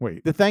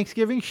 Wait, The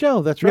Thanksgiving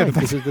show. That's Yeah, right.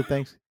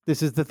 the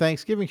This is the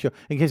Thanksgiving show.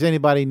 In case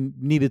anybody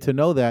needed to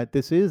know that,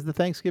 this is the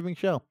Thanksgiving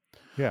show.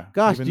 yeah.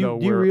 Gosh, even do though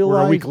you we're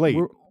realize a week late?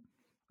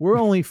 We're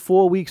only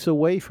 4 weeks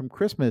away from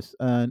Christmas,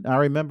 and I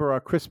remember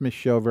our Christmas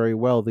show very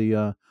well.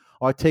 The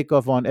our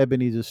takeoff on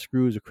Ebenezer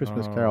Scrooge, A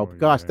Christmas Carol. Oh,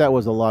 Gosh, that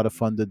was a yeah. lot of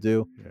fun to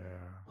do. Yeah.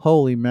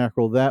 Holy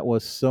mackerel, that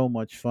was so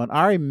much fun.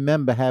 I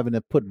remember having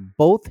to put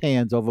both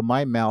hands over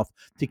my mouth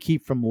to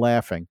keep from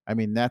laughing. I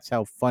mean, that's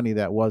how funny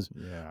that was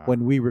Yeah.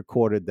 when we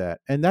recorded that.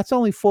 And that's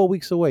only 4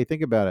 weeks away.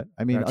 Think about it.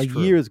 I mean, That's a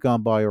true. year has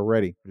gone by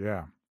already.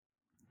 Yeah.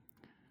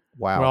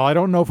 Wow. Well, I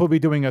don't know if we'll be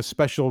doing a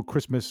special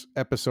Christmas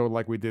episode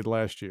like we did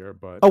last year,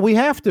 but Oh, we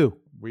have to.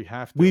 we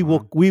have to. We huh?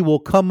 will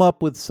come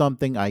up with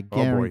something, I boy.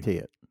 guarantee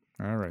it.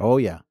 All right. Oh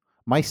yeah.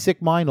 My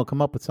sick mind will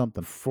come up with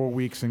something. 4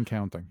 weeks and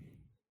counting.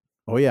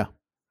 Oh yeah.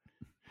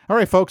 All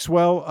right, folks.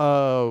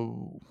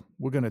 Well,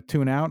 we're gonna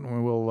tune out,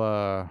 and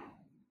we'll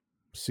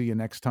see you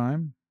next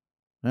time.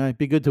 All right,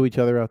 be good to each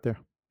other out there.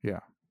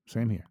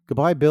 Same here.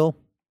 Goodbye, Bill.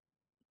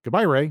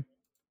 Goodbye, Ray.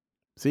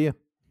 See ya.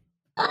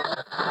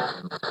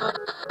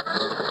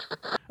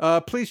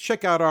 Please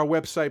check out our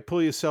website,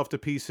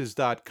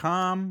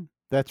 pullyourselftopieces.com.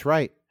 That's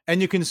right.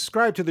 And you can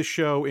subscribe to the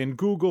show in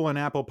Google and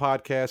Apple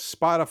Podcasts,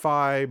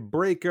 Spotify,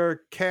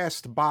 Breaker,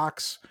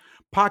 Castbox,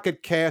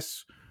 Pocket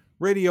Casts,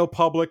 Radio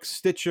Public,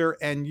 Stitcher,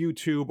 and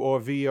YouTube, or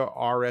via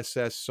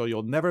RSS, so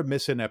you'll never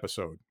miss an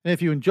episode. And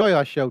if you enjoy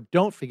our show,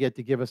 don't forget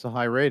to give us a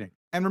high rating.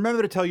 And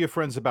remember to tell your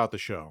friends about the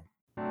show.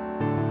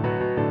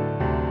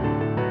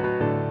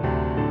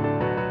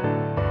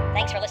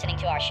 Thanks for listening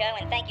to our show,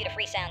 and thank you to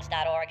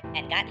freesounds.org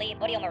and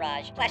Gottlieb, Audio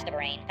Mirage,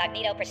 Plasterbrain,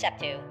 Cognito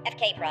Perceptu,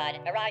 FK Prod,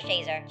 Mirage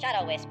Taser,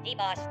 Shadow Wisp,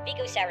 D-Boss,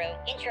 Viku Saru,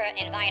 Intra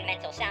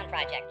Environmental Sound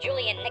Project,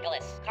 Julian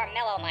Nicholas,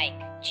 Carmelo Mike,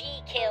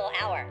 G Kill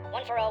Hour,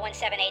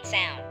 140178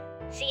 Sound,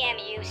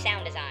 CMU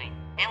Sound Design,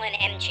 Alan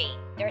Mchi,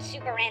 Der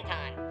Super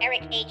Anton,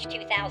 Eric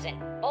H2000,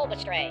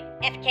 Bulbastray,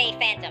 FK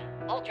Phantom,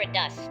 Ultra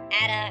Dust,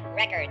 Ada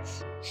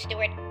Records,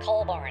 Stuart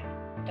Colborn,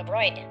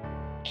 Debroid,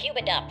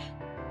 Cubidup,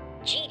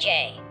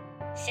 GJ,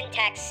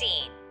 Syntax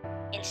Seed,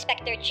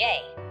 Inspector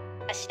J,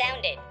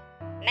 Astounded,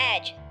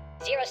 Madge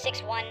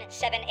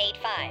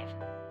 061785,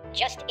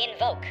 Just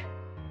Invoke,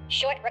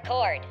 Short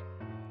Record,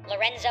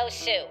 Lorenzo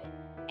Sue,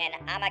 and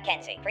Amma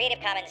Kenzie.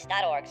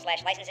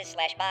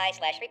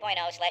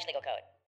 CreativeCommons.org/licenses/by/3.0/legal code.